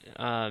met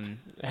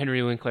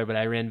Henry Winkler, but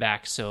I ran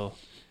back. So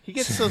He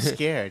gets so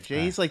scared.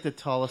 Jay's like the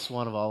tallest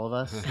one of all of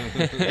us,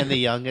 and the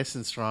youngest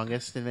and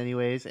strongest in many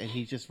ways, and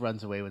he just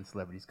runs away when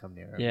celebrities come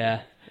near him.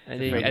 yeah, I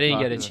afraid to didn't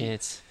talk get a to him.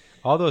 chance.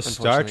 All those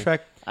Star Unfortunately.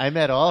 Trek. I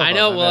met all of them. I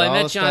know. Well, I all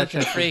met the Star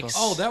Jonathan Trek people. Frakes.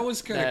 Oh, that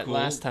was kind of That cool.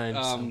 last time,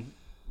 so.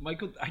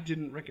 Michael, I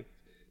didn't reckon.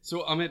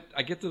 So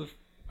I get to the.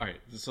 All right,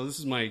 so this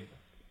is my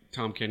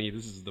Tom Kenny.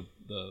 This is the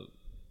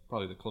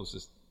probably the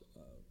closest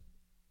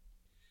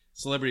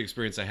celebrity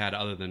experience I had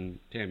other than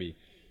Tammy.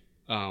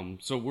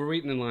 So we're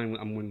waiting in line.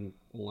 I'm in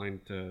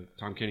line to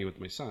Tom Kenny with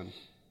my son,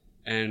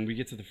 and we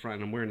get to the front,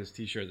 and I'm wearing this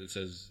T-shirt that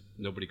says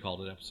 "Nobody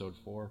called it Episode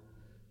 4,"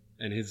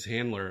 and his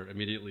handler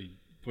immediately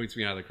points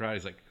me out of the crowd.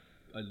 He's like,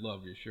 "I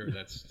love your shirt."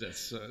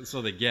 That's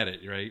so they get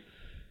it, right?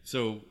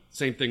 So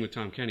same thing with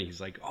Tom Kenny. He's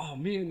like, "Oh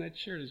man, that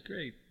shirt is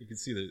great." You can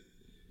see the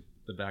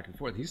back and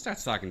forth. He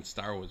starts talking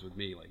Star Wars with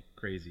me like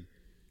crazy.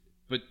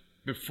 But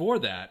before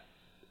that,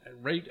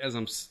 right as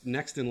I'm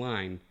next in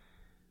line,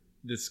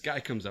 this guy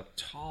comes up,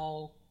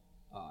 tall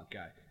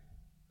guy,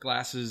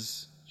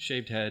 glasses,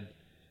 shaved head,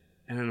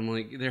 and I'm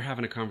like, they're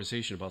having a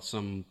conversation about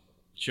some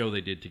show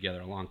they did together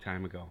a long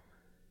time ago,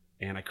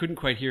 and I couldn't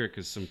quite hear it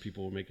because some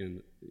people were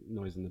making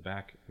noise in the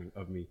back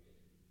of me,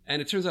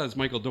 and it turns out it's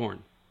Michael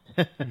Dorn.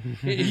 and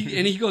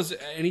he goes,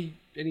 any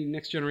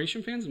Next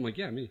Generation fans? I'm like,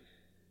 yeah, me.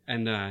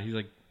 And he's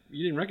like,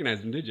 you didn't recognize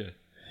him, did you?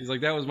 He's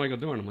like, that was Michael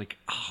Dorn. I'm like,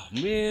 oh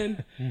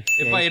man,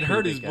 if I had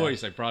heard his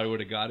voice, I probably would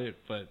have got it,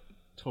 but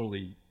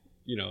totally,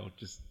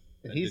 just.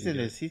 He's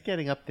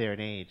getting up there in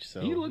age,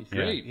 so he looked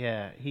great.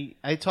 Yeah,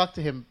 I talked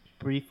to him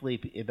briefly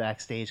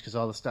backstage because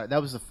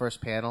that was the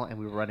first panel, and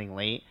we were running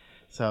late,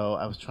 so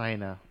I was trying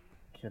to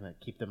kind of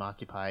keep them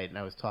occupied, and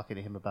I was talking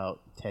to him about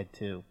Ted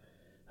 2,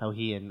 how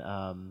he and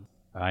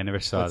I never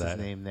saw what's that.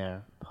 his name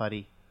there,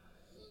 Putty.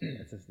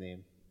 That's his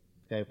name.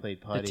 The guy who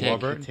played Putty. Tick.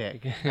 Warburton.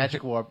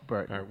 Patrick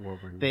Warburton.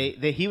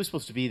 Warburton. He was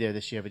supposed to be there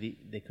this year, but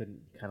they couldn't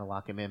kind of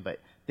lock him in. But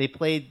they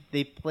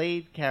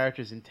played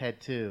characters in Ted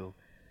 2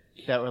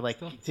 that were like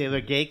they were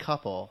a gay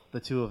couple, the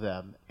two of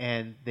them,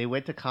 and they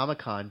went to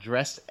Comic-Con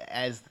dressed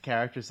as the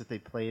characters that they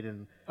played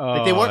in.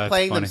 Like they weren't that's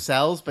playing funny.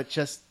 themselves, but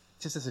just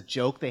as a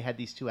joke, they had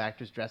these two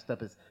actors dressed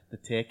up as the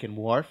Tick and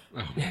Worf,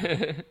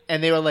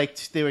 and they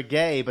were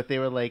gay, but they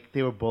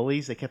were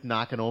bullies. They kept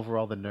knocking over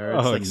all the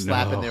nerds,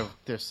 slapping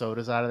their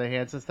sodas out of their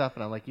hands and stuff.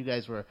 And I'm like, you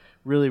guys were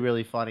really,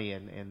 really funny.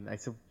 And I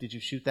said, did you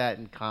shoot that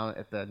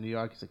at the New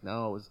York? He's like,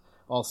 no, it was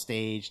all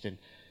staged, and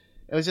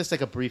it was just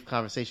like a brief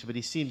conversation. But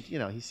he seemed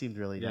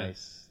really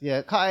nice.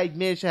 Yeah, I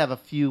managed to have a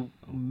few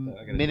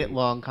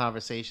minute-long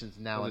conversations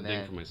now and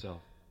then. For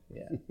myself.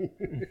 Yeah.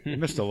 You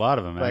missed a lot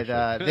of them, But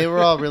actually. they were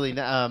all really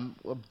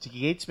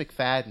Gates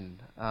McFadden,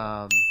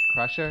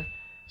 Crusher.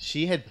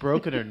 She had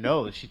broken her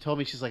nose. She told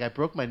me, she's like, I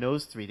broke my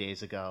nose 3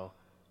 days ago.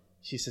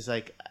 She says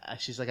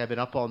she's like I've been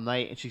up all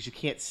night, and you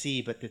can't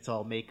see, but it's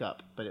all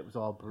makeup, but it was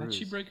all bruised. How'd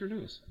she break her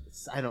nose?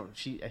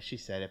 She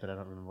said it, but I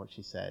don't remember what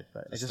she said.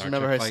 But I just Star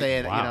remember Trek her fight?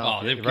 saying,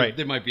 Wow.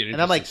 There might be an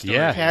and I'm like, interesting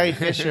story. Carrie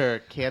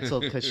Fisher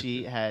canceled because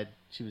she had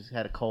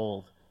a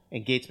cold,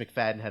 and Gates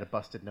McFadden had a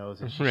busted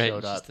nose, and she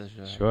showed up.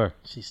 Sure.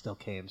 She still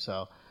came,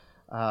 so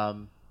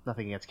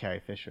nothing against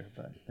Carrie Fisher,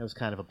 but it was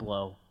kind of a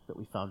blow that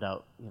we found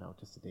out,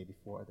 just the day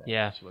before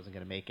that she wasn't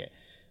going to make it.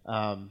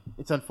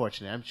 It's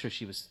unfortunate. I'm sure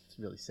she was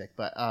really sick,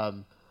 but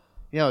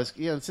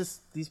it's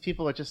just these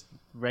people are just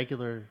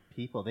regular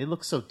people. They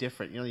look so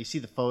different. You see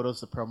the photos,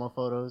 the promo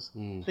photos,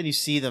 then you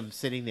see them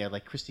sitting there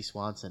like Christy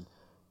Swanson.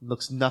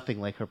 looks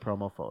nothing like her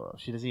promo photo.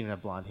 She doesn't even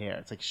have blonde hair.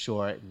 It's like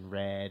short and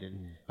red,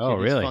 and she had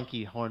these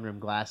funky horn rim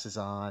glasses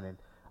on. And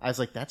I was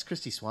like, "That's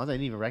Christy Swan." I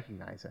didn't even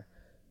recognize her,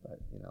 but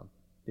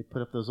they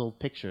put up those old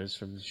pictures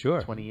from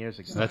 20 years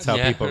ago. So that's how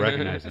people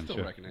recognize them.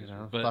 Sure. Recognize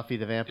her. But Buffy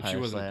the Vampire if she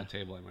wasn't Slayer. at the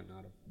table, I might not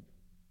have.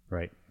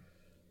 Right.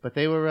 But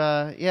they were,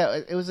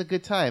 it was a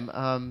good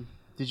time.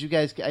 Did you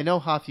guys? I know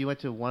Hoff, you went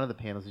to one of the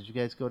panels. Did you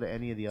guys go to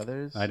any of the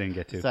others? I didn't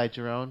get to. Besides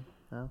your own?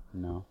 No.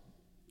 No.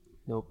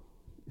 Nope.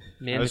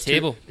 Man the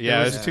table.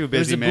 I was too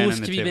busy manning the table. There was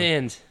a booth to be table.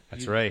 manned.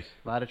 That's right.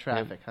 A lot of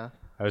traffic, huh?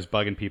 I was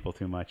bugging people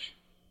too much.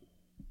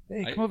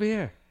 Hey, come over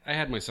here. I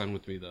had my son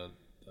with me the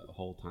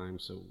whole time,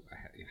 so I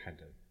had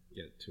to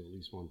get to at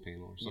least one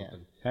panel or something.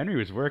 Yeah. Henry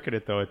was working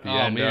it, though, at the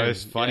end. Man. It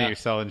was funny. You're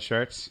selling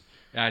shirts.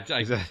 Yeah,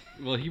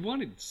 well, he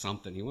wanted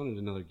something. He wanted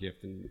another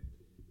gift, and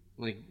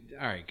I'm like,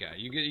 all right, guy,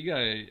 you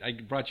gotta. I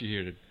brought you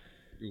here to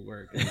do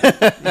work.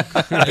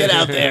 Get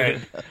out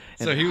there.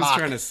 So he was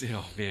trying to see.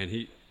 Oh man,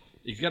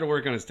 he's got to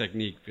work on his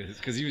technique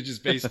because he was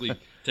just basically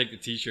take the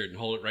T-shirt and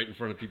hold it right in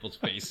front of people's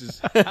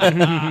faces.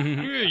 Yeah,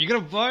 you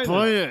gotta buy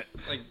it.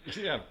 Like,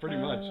 yeah, pretty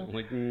much. I'm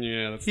like,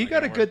 yeah, that's. He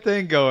got a good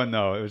thing going,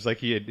 though. It was like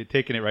he had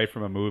taken it right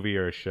from a movie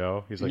or a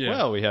show. He's like,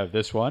 well, we have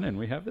this one and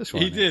we have this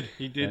one. He did. And,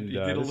 he did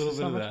a little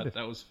bit of that.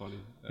 That was funny.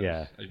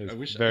 I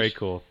wish very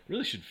cool.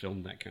 Really should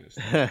film that kind of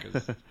stuff.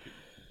 Cause,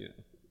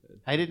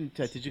 I didn't.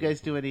 Did you guys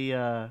do any?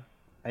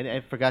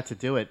 I forgot to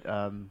do it.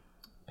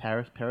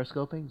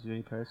 Periscoping? Did you do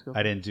any periscoping?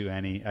 I didn't do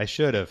any. I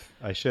should have.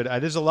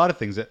 There's a lot of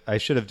things that I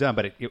should have done,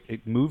 but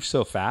it moves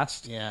so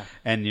fast. Yeah.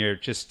 And you're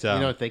just. You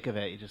don't think of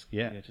it. You just.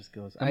 Yeah. It just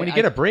goes. And when you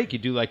get a break, you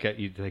do like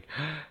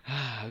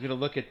I'm gonna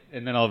look at,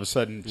 and then all of a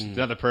sudden,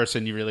 another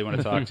person you really want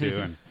to talk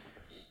to, and.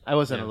 I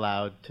wasn't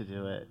allowed to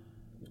do it.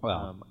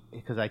 Well,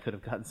 because I could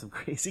have gotten some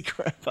crazy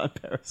crap on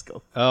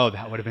Periscope. Oh,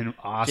 that would have been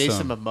awesome.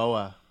 Jason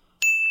Momoa,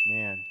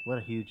 man, what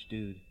a huge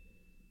dude.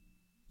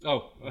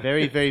 Oh,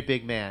 very, very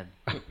big man,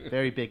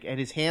 very big, and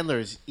his handler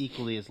is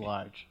equally as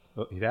large.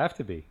 Well, he'd have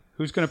to be.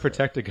 Who's going to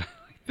protect a guy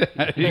like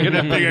that? You're going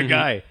to have a bigger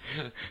guy.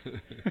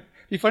 It'd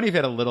be funny if you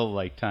had a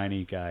little,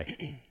 tiny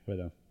guy with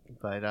him.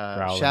 But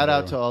shout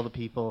out to all the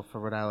people for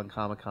Rhode Island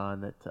Comic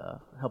Con that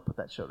helped put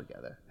that show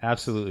together.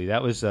 Absolutely,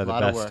 that was the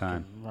best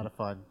time. A lot of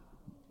fun.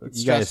 It's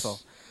you stressful.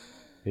 Guys,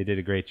 they did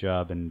a great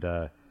job, and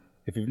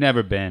if you've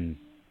never been,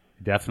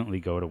 definitely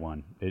go to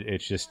one.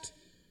 It's just,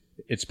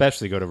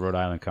 especially go to Rhode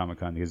Island Comic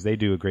Con because they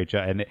do a great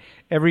job, and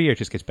every year it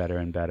just gets better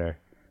and better.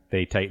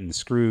 They tighten the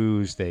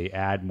screws, they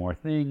add more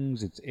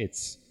things.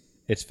 It's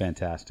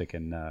fantastic,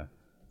 and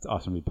it's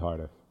awesome to be part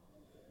of.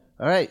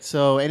 All right,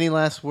 so any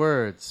last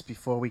words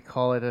before we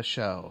call it a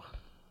show?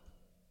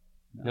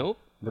 Nope.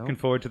 Looking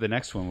forward to the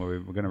next one where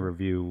we're going to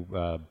review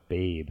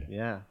Babe.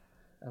 Yeah,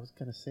 I was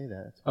going to say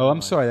that.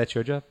 I'm sorry. That's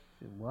your job?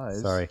 It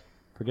was. Sorry.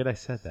 Forget I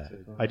said that.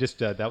 I just,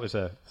 that was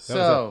a...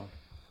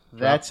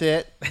 That's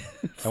it.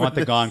 I want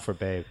the gong for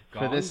Babe.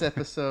 For this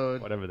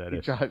episode... Whatever that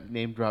is.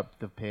 Name dropped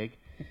the pig.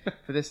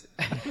 For this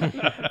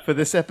for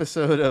this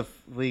episode of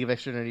League of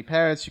Extra Nerdy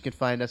Parents, you can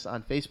find us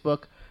on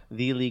Facebook,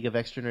 The League of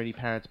Extra Nerdy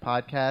Parents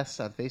Podcast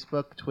on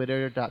Facebook,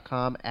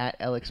 twitter.com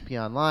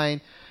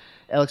 @LXPOnline.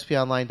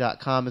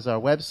 LXPOnline.com is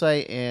our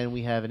website, and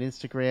we have an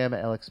Instagram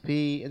at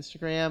LXP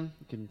Instagram.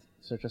 You can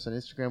search us on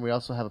Instagram. We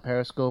also have a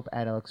Periscope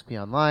at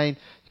LXPOnline.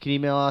 You can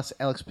email us,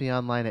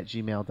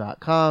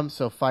 lxponline@gmail.com.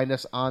 So find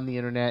us on the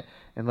internet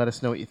and let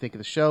us know what you think of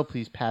the show.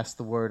 Please pass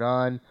the word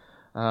on.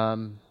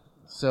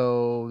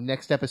 So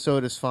next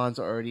episode, as Fonz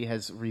already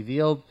has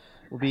revealed,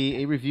 will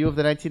be a review of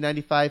the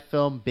 1995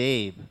 film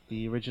Babe,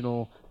 the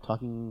original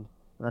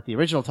not the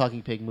original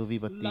Talking Pig movie,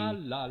 but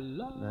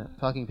the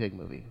Talking Pig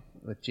movie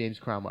with James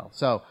Cromwell.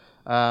 So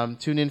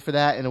tune in for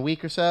that in a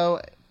week or so.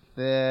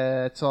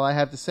 That's all I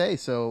have to say.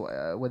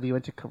 So whether you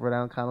went to Rhode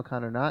Island Comic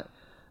Con or not,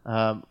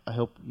 I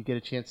hope you get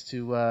a chance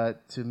to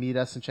meet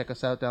us and check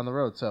us out down the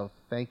road. So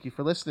thank you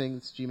for listening.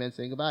 It's G-Man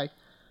saying goodbye.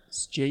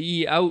 It's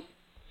J.E. out.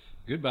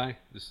 Goodbye.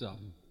 This is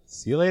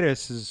See you later.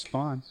 This is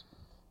Fonz.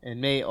 And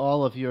may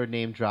all of your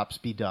name drops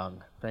be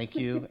dung. Thank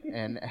you,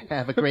 and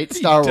have a great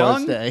Star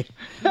Wars day.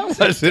 That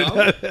was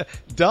it.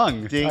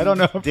 Dung. Ding, I don't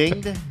know.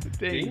 Dinged.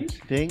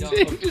 Dinged? Ding. Dung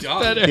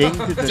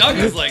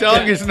is like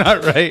Dung is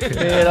not right.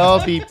 May it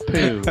all be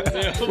poo.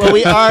 Well,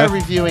 we are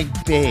reviewing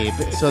Babe,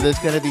 so there's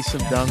going to be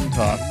some dung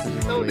talk.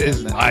 No,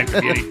 there's not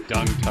going to be any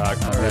dung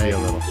talk. All Maybe right. a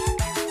little.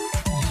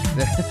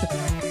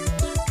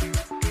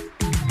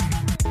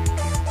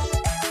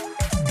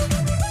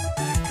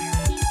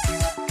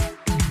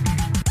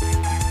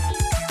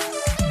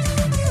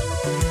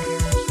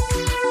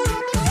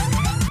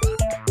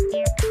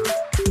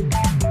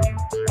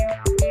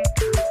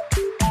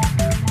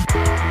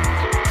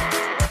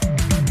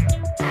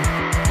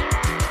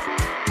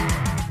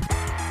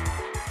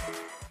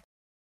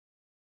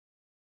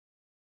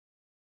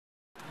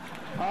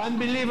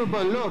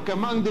 Unbelievable. Look,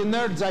 among the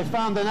nerds, I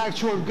found an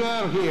actual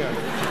girl here.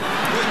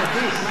 Look at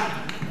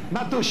this.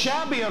 Not too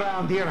shabby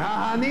around here,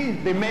 huh, honey?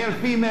 The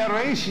male-female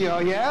ratio,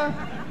 yeah?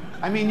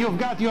 I mean, you've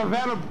got your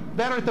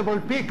veritable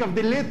pick of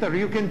the litter.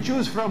 You can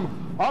choose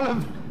from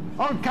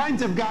all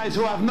kinds of guys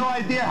who have no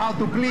idea how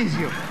to please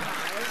you.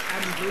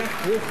 and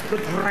left with the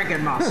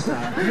Dragon Master,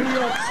 New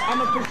York's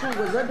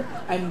unofficial wizard,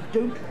 and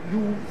don't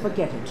you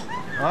forget it.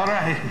 All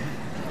right.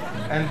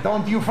 And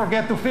don't you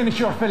forget to finish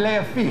your fillet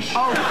of fish.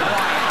 Oh,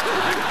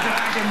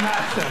 Dragon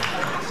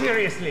Master.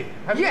 Seriously.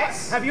 Have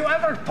you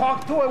ever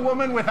talked to a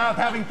woman without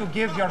having to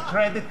give your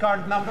credit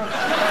card number?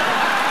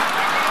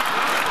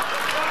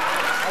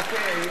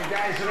 Okay, you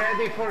guys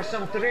ready for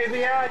some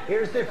trivia?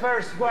 Here's the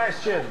first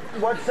question.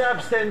 What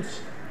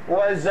substance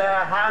was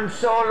Han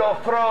Solo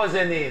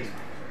frozen in?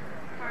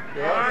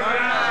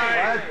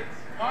 Carbonite.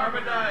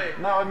 Carbonite.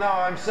 No,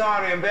 I'm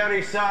sorry. I'm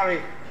very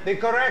sorry. The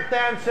correct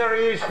answer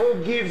is who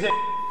gives a...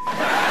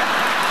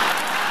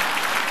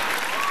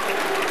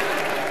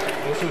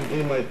 This would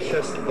be my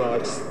chest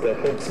box that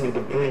helps me to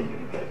breathe.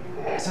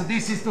 So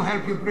this is to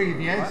help you breathe,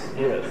 yes?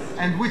 Yes.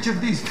 And which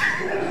of these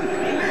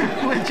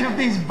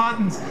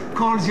buttons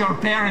calls your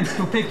parents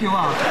to pick you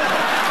up?